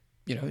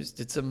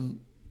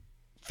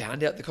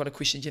 found out the kind of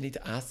questions you need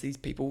to ask these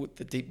people with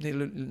the deep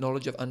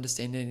knowledge of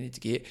understanding you need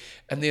to get.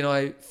 And then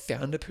I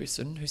found a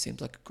person who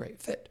seems like a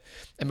great fit.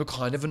 And we're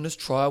kind of in this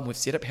trial, and we've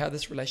set up how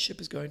this relationship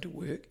is going to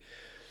work.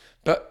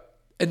 But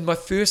in my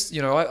first,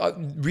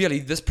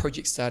 this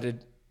project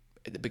started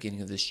at the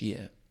beginning of this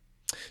year.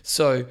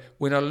 So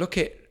when I look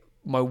at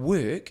my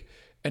work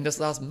in this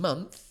last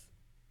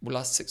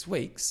 6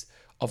 weeks,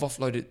 I've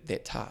offloaded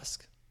that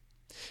task.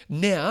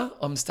 Now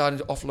I'm starting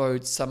to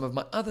offload some of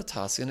my other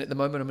tasks, and at the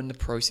moment I'm in the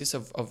process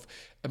of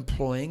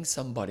employing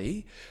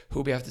somebody who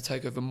will be able to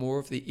take over more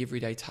of the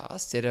everyday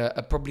tasks that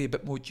are probably a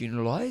bit more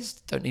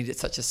generalized, don't need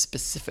such a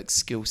specific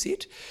skill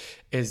set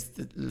as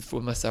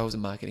for my sales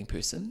and marketing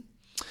person.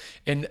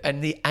 And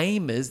the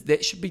aim is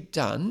that should be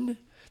done.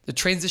 The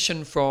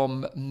transition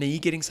from me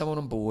getting someone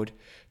on board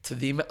to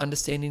them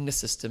understanding the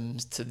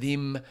systems, to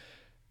them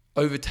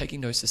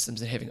overtaking those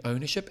systems and having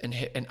ownership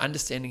and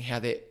understanding how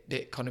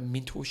that kind of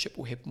mentorship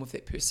will happen with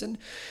that person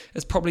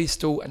is probably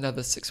still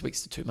another 6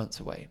 weeks to 2 months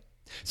away.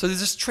 So there's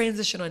this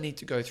transition I need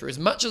to go through. As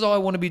much as I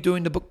want to be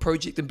doing the book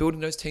project and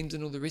building those teams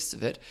and all the rest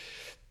of it,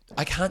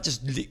 I can't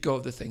just let go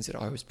of the things that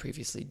I was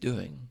previously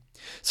doing.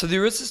 So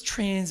there is this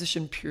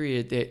transition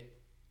period that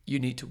you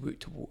need to work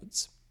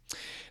towards.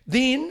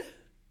 Then,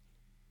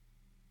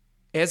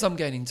 as I'm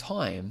gaining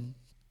time,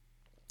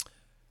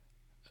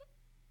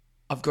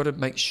 I've got to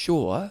make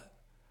sure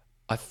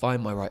I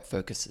find my right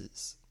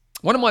focuses.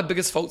 One of my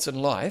biggest faults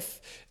in life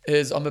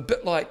is I'm a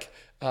bit like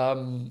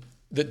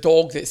the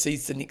dog that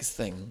sees the next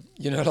thing.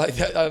 Like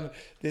that.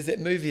 There's that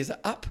movie, is it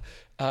Up,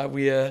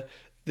 where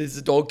there's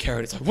a dog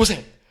carrot. It's like, what's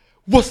that?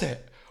 What's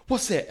that?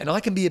 What's that? And I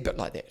can be a bit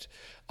like that.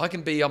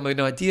 I'm an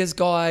ideas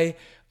guy.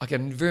 I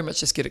can very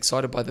much just get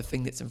excited by the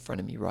thing that's in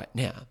front of me right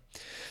now.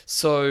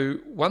 So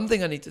one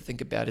thing I need to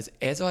think about is,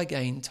 as I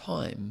gain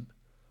time,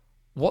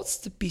 what's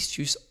the best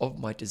use of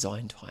my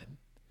design time?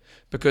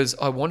 Because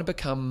I want to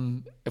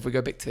become, if we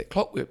go back to that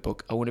Clockwork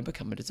book, I want to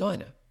become a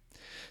designer.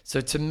 So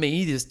to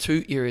me, there's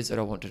 2 areas that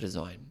I want to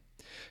design.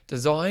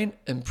 Design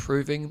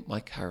improving my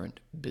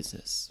current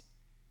business.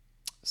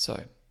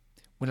 So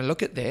when I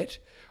look at that,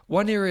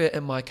 one area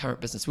in my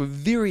current business, we're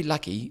very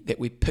lucky that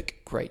we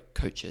pick great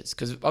coaches,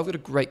 because I've got a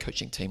great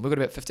coaching team. We've got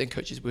about 15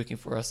 coaches working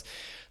for us.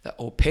 They're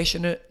all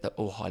passionate, they're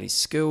all highly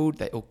skilled,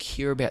 they all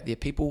care about their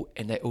people,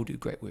 and they all do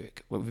great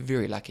work. We're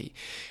very lucky.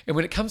 And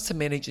when it comes to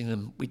managing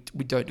them, we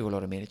don't do a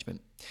lot of management.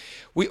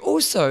 We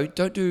also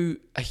don't do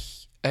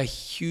a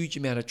huge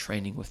amount of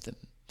training with them.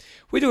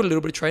 We do a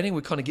little bit of training.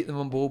 We kind of get them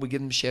on board. We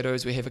give them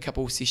shadows. We have a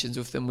couple of sessions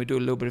with them. We do a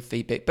little bit of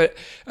feedback. But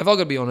if I've got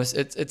to be honest,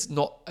 it's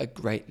not a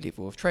great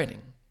level of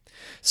training.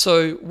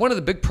 So one of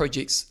the big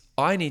projects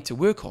I need to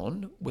work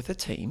on with a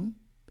team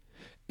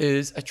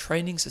is a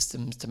training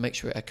systems to make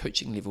sure our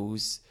coaching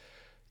levels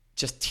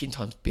just 10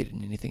 times better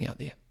than anything out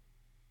there.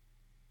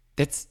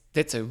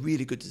 That's a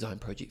really good design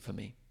project for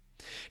me.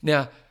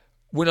 Now,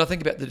 when I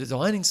think about the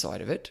designing side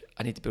of it,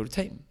 I need to build a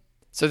team.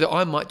 So that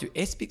I might do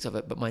aspects of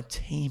it, but my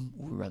team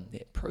will run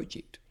that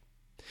project.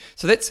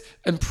 So that's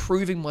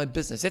improving my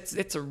business.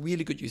 That's a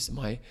really good use of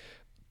my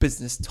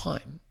business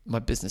time, my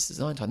business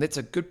design time. That's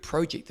a good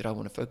project that I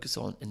want to focus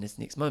on in this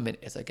next moment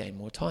as I gain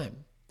more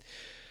time.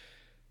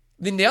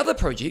 Then the other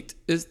project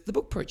is the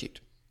book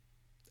project.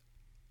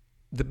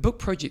 The book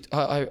project,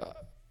 I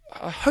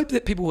hope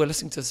that people who are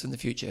listening to this in the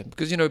future,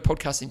 because,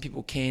 podcasting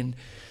people can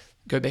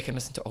go back and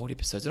listen to old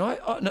episodes.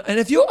 And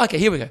if you're, okay,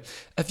 here we go.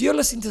 If you're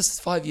listening to this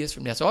 5 years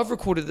from now, so I've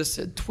recorded this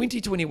in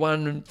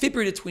 2021,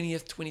 February the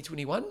 20th,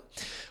 2021,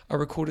 I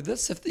recorded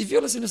this. If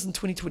you're listening to this in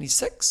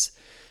 2026,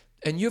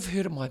 and you've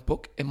heard of my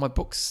book, and my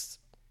book's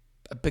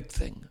a big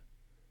thing,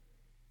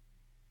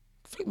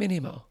 flick me an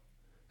email.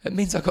 It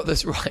means I got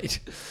this right.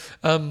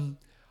 The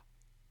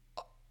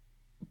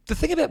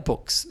thing about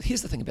books,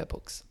 here's the thing about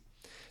books.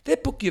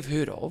 That book you've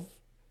heard of,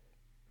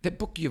 that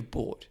book you've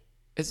bought,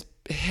 it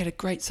had a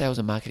great sales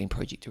and marketing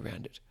project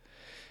around it.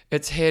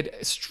 It's had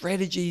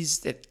strategies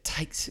that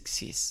take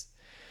success.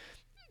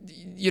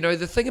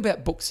 The thing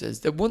about books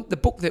is the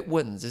book that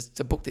wins is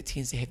the book that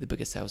tends to have the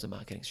biggest sales and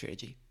marketing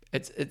strategy.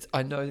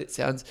 I know that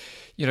sounds,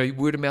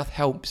 word of mouth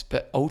helps,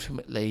 but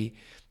ultimately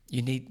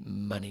you need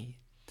money.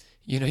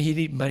 You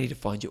need money to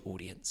find your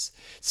audience,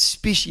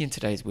 especially in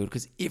today's world,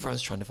 because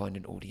everyone's trying to find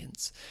an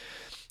audience.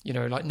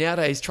 Like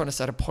nowadays, trying to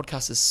start a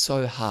podcast is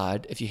so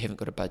hard if you haven't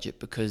got a budget,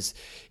 because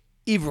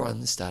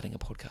everyone's starting a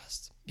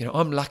podcast.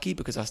 I'm lucky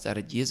because I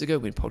started years ago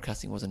when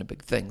podcasting wasn't a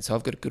big thing. So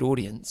I've got a good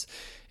audience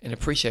and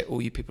appreciate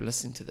all you people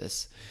listening to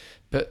this.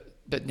 But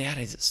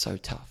nowadays it's so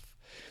tough.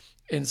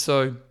 And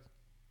so,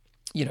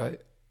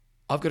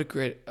 I've got to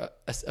create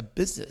a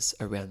business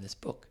around this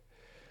book.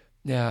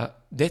 Now,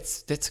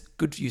 that's a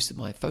good use of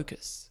my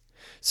focus.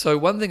 So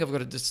one thing I've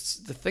got to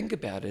think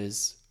about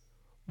is,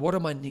 what are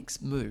my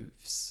next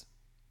moves?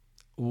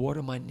 What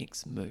are my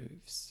next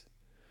moves?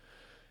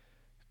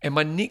 And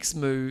my next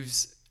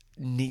moves,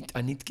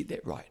 I need to get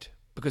that right.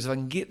 Because if I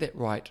can get that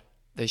right,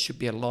 they should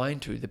be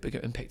aligned to the bigger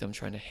impact I'm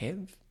trying to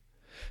have.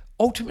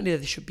 Ultimately,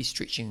 they should be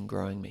stretching and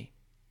growing me.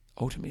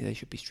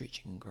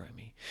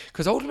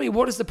 Because ultimately,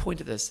 what is the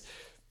point of this?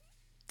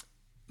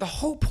 The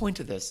whole point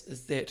of this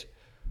is that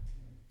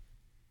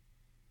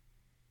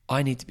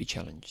I need to be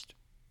challenged.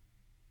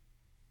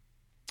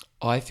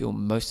 I feel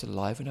most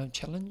alive when I'm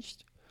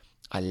challenged.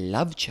 I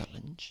love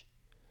challenge.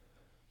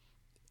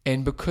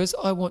 And because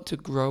I want to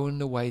grow in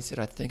the ways that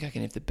I think I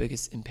can have the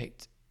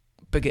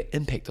bigger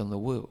impact on the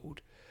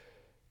world,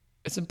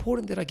 it's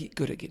important that I get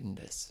good at getting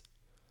this.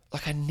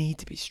 Like, I need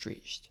to be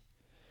stretched.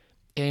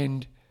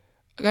 And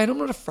again, I'm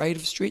not afraid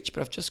of stretch,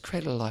 but I've just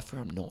created a life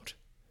where I'm not.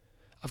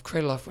 I've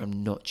created a life where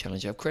I'm not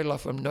challenged. I've created a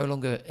life where I'm no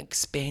longer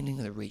expanding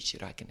the reach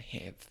that I can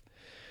have.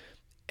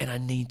 And I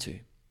need to.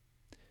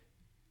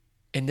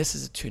 And this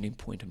is a turning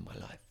point in my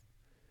life.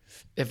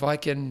 If I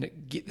can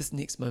get this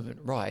next moment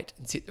right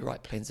and set the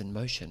right plans in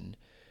motion,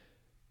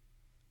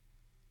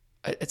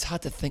 it's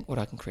hard to think what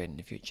I can create in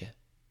the future.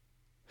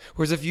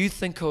 Whereas if you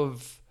think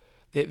of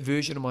that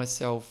version of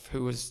myself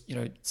who was,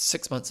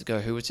 6 months ago,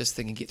 who was just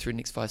thinking, get through the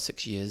next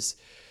 5-6 years,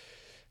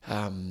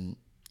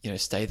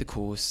 stay the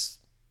course,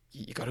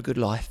 you got a good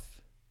life.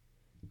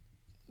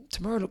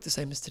 Tomorrow looked the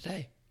same as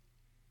today.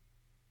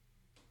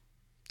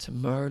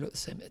 Tomorrow looked the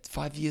same.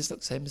 5 years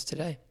looked the same as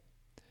today.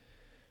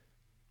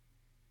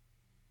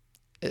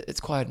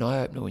 It's quite an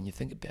eye-opener when you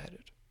think about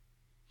it.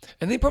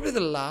 And then probably the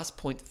last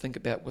point to think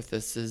about with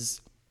this is,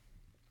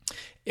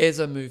 as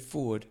I move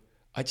forward,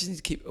 I just need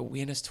to keep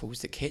awareness tools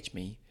that catch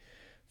me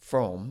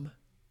from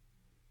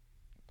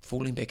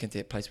falling back into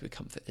that place where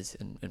comfort is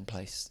in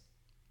place.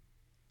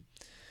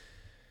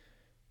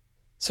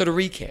 So to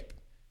recap,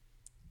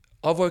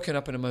 I've woken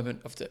up in a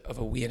moment of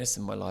awareness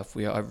in my life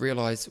where I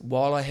realize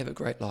while I have a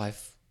great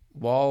life,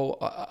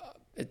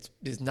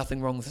 there's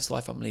nothing wrong with this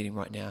life I'm leading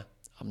right now.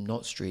 I'm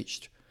not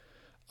stretched.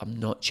 I'm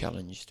not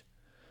challenged.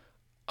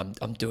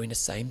 I'm doing the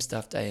same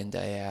stuff day in,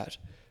 day out.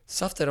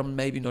 Stuff that I'm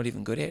maybe not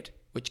even good at,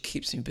 which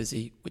keeps me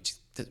busy,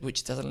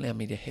 which doesn't allow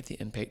me to have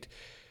the impact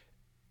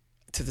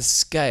to the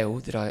scale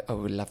that I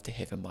would love to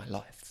have in my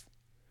life.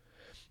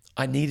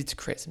 I needed to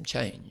create some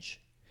change.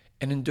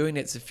 And in doing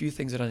that, there's a few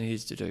things that I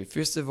needed to do.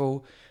 First of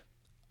all,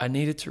 I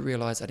needed to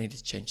realize I needed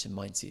to change some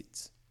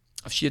mindsets.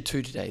 I've shared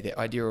 2 today, the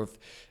idea of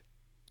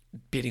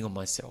betting on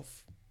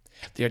myself,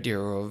 the idea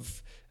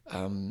of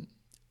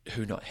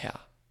who, not how.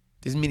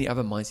 There's many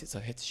other mindsets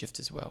I've had to shift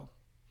as well.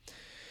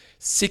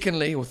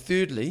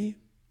 Thirdly,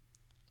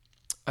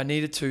 I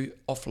needed to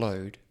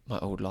offload my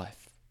old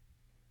life.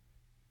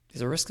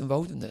 There's a risk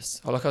involved in this.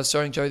 Like I was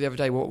showing Joe the other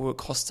day, what will it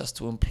cost us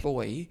to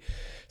employ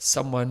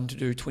someone to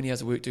do 20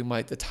 hours of work doing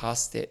the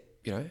tasks that,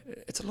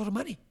 it's a lot of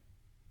money.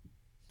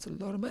 It's a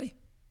lot of money.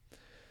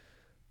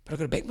 But I've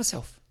got to back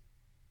myself.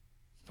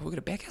 We've got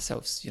to back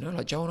ourselves.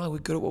 Like Joe and I, we're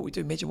good at what we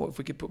do. Imagine what if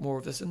we could put more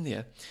of this in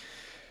there.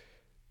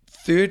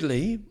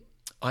 Thirdly,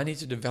 I need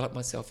to develop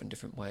myself in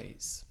different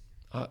ways.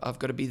 I've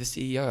got to be the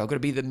CEO. I've got to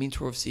be the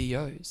mentor of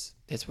CEOs.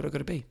 That's what I've got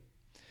to be.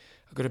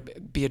 I've got to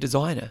be a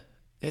designer.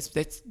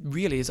 That's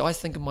really, as I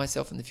think of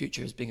myself in the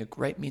future, as being a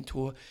great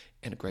mentor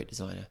and a great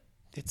designer.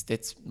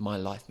 That's my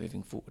life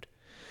moving forward.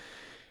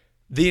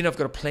 Then I've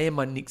got to plan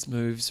my next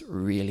moves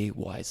really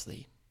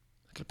wisely.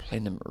 I've got to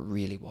plan them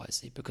really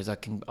wisely because I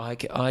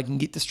can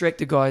get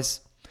distracted,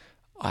 guys.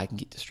 I can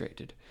get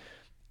distracted.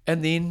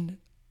 And then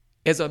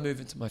as I move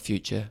into my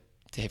future,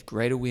 to have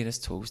great awareness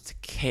tools to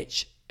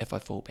catch if I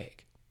fall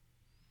back.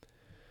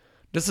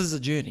 This is a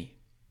journey.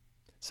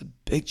 It's a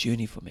big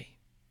journey for me.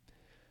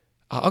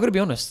 I've got to be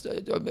honest.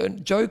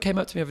 Joe came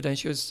up to me the other day and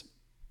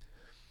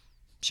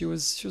she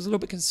was a little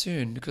bit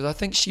concerned because I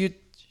think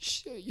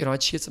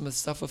I'd shared some of the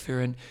stuff with her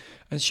and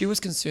she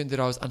was concerned that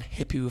I was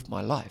unhappy with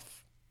my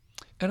life.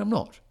 And I'm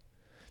not.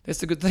 That's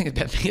the good thing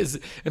about me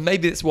and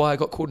maybe that's why I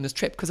got caught in this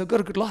trap because I've got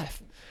a good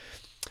life.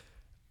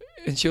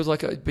 And she was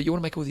like, but you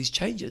want to make all these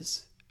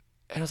changes?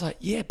 And I was like,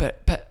 yeah,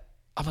 but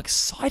I'm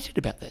excited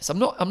about this. I'm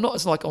not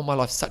it's like, oh, my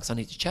life sucks, I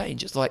need to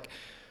change. It's like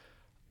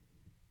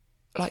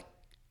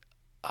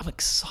I'm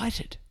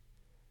excited.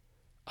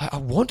 I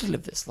want to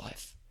live this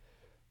life.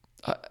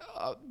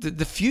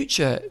 The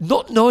future,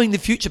 not knowing the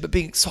future, but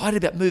being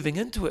excited about moving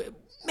into it,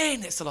 man,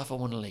 that's the life I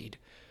want to lead.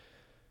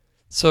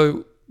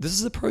 So this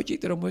is a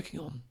project that I'm working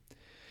on.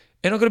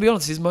 And I've got to be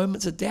honest, there's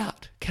moments of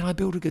doubt. Can I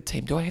build a good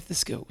team? Do I have the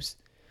skills?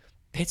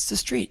 That's the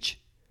stretch.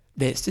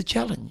 That's the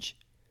challenge.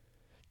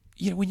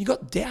 When you've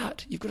got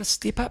doubt, you've got to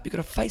step up, you've got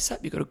to face up,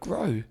 you've got to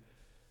grow.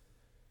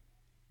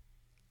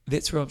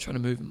 That's where I'm trying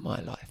to move in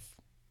my life.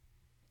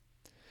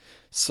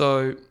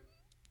 So,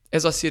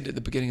 as I said at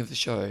the beginning of the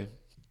show,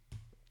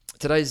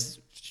 today's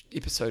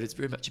episode is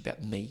very much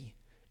about me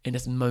and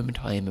this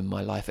moment I am in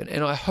my life.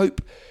 And I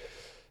hope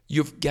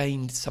you've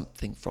gained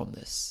something from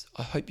this.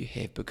 I hope you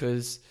have,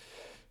 because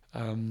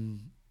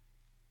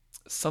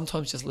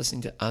sometimes just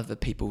listening to other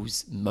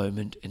people's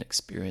moment and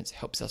experience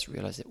helps us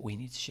realize that we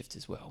need to shift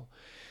as well.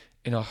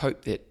 And I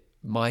hope that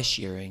my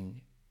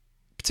sharing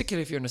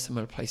particularly if you're in a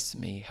similar place to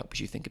me, helps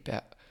you think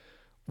about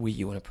where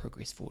you want to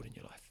progress forward in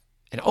your life.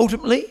 And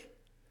ultimately,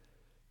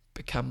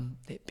 become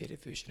that better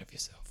version of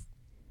yourself.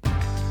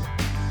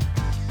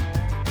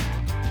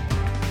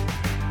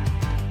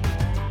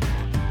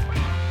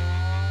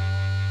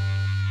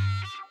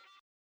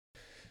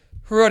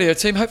 Rightio,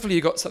 team. Hopefully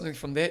you got something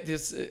from that.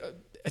 It's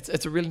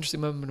a really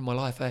interesting moment in my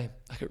life, eh?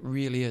 Like, it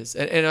really is.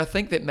 And I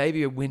think that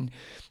maybe when,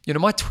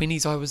 my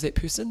 20s, I was that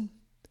person.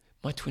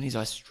 My 20s,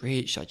 I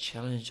stretched, I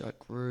challenged, I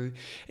grew,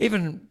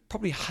 even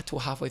probably till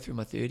halfway through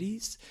my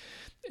 30s.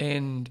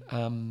 And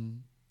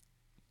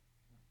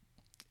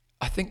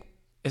I think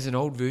as an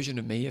old version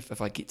of me,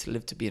 if I get to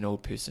live to be an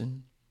old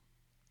person,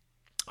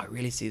 I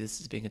really see this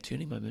as being a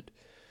turning moment.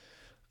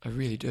 I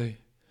really do.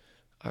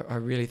 I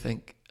really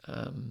think,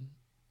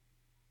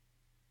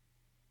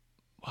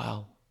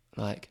 wow,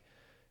 like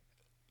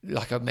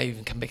I may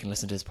even come back and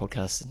listen to this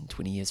podcast in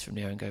 20 years from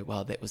now and go,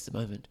 wow, that was the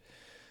moment.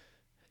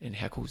 And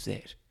how cool is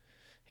that?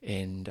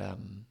 And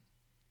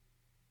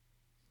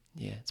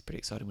it's pretty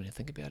exciting when I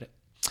think about it.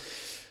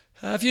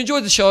 If you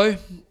enjoyed the show,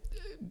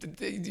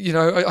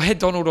 I had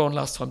Donald on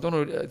last time.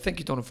 Donald, thank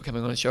you, Donald, for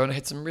coming on the show. And I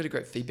had some really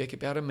great feedback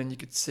about him. And you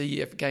could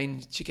see,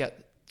 again, check out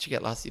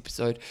last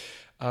episode.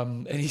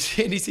 And he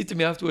said to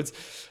me afterwards,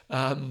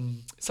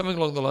 something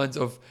along the lines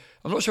of,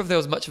 I'm not sure if there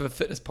was much of a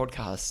fitness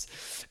podcast.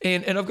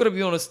 And I've got to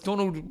be honest,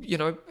 Donald, we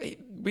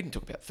didn't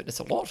talk about fitness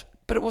a lot,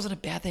 but it wasn't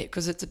about that,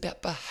 because it's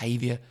about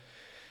behavior.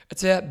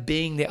 It's about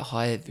being that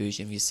higher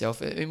version of yourself.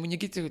 And when you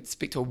get to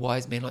speak to a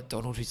wise man like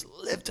Donald, who's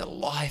lived a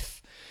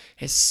life,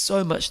 has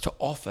so much to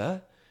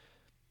offer,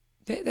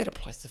 that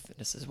applies to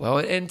fitness as well.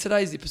 And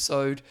today's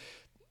episode,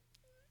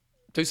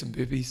 do some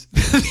burpees.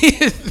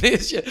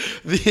 there's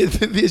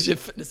your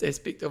fitness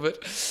aspect of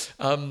it.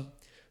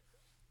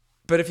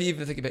 But if you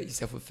even think about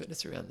yourself with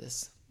fitness around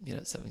this,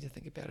 it's something to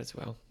think about as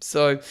well.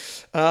 So,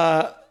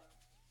 I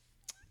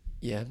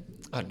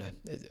don't know.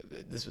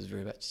 This was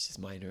very much just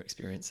my inner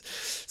experience.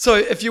 So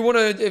if you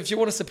want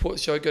to support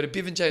the show, go to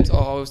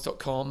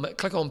bevanjameseyles.com,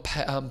 click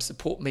on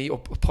support me or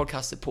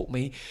podcast support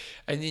me,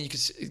 and then you can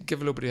give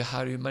a little bit of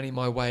haru money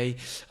my way.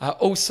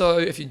 Also,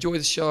 if you enjoy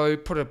the show,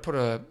 put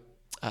a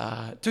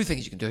two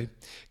things you can do.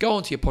 Go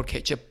onto your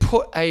podcatcher,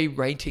 put a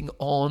rating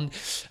on.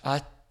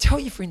 Tell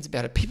your friends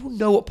about it. People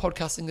know what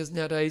podcasting is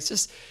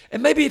nowadays.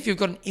 And maybe if you've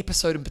got an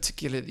episode in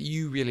particular that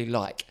you really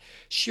like,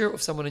 share it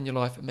with someone in your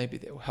life, and maybe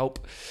that will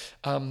help.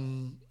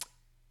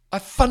 I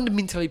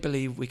fundamentally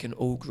believe we can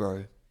all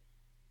grow.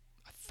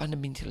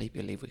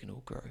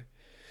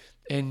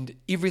 And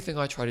everything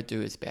I try to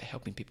do is about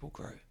helping people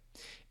grow.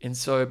 And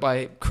so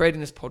by creating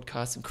this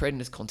podcast and creating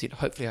this content,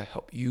 hopefully I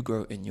help you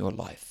grow in your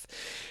life.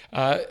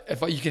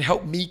 If you can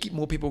help me get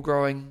more people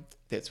growing,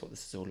 that's what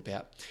this is all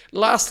about.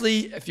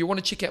 Lastly, if you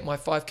want to check out my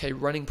 5K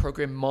running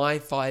program, My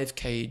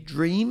 5K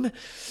Dream, you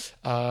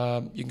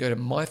can go to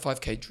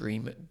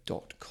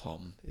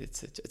my5kdream.com.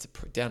 It's a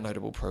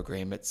downloadable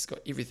program. It's got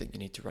everything you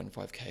need to run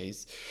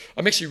 5Ks.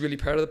 I'm actually really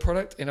proud of the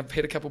product, and I've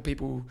had a couple of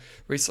people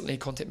recently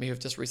contact me who've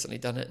just recently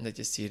done it, and they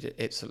just said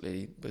it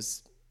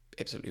was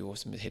absolutely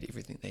awesome. It had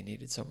everything they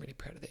needed, so I'm really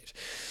proud of that.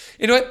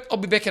 Anyway, I'll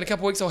be back in a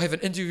couple of weeks. I'll have an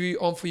interview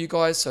on for you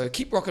guys, so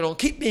keep rocking on,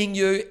 keep being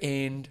you,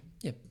 and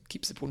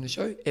keep supporting the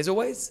show. As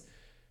always,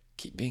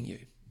 keep being you.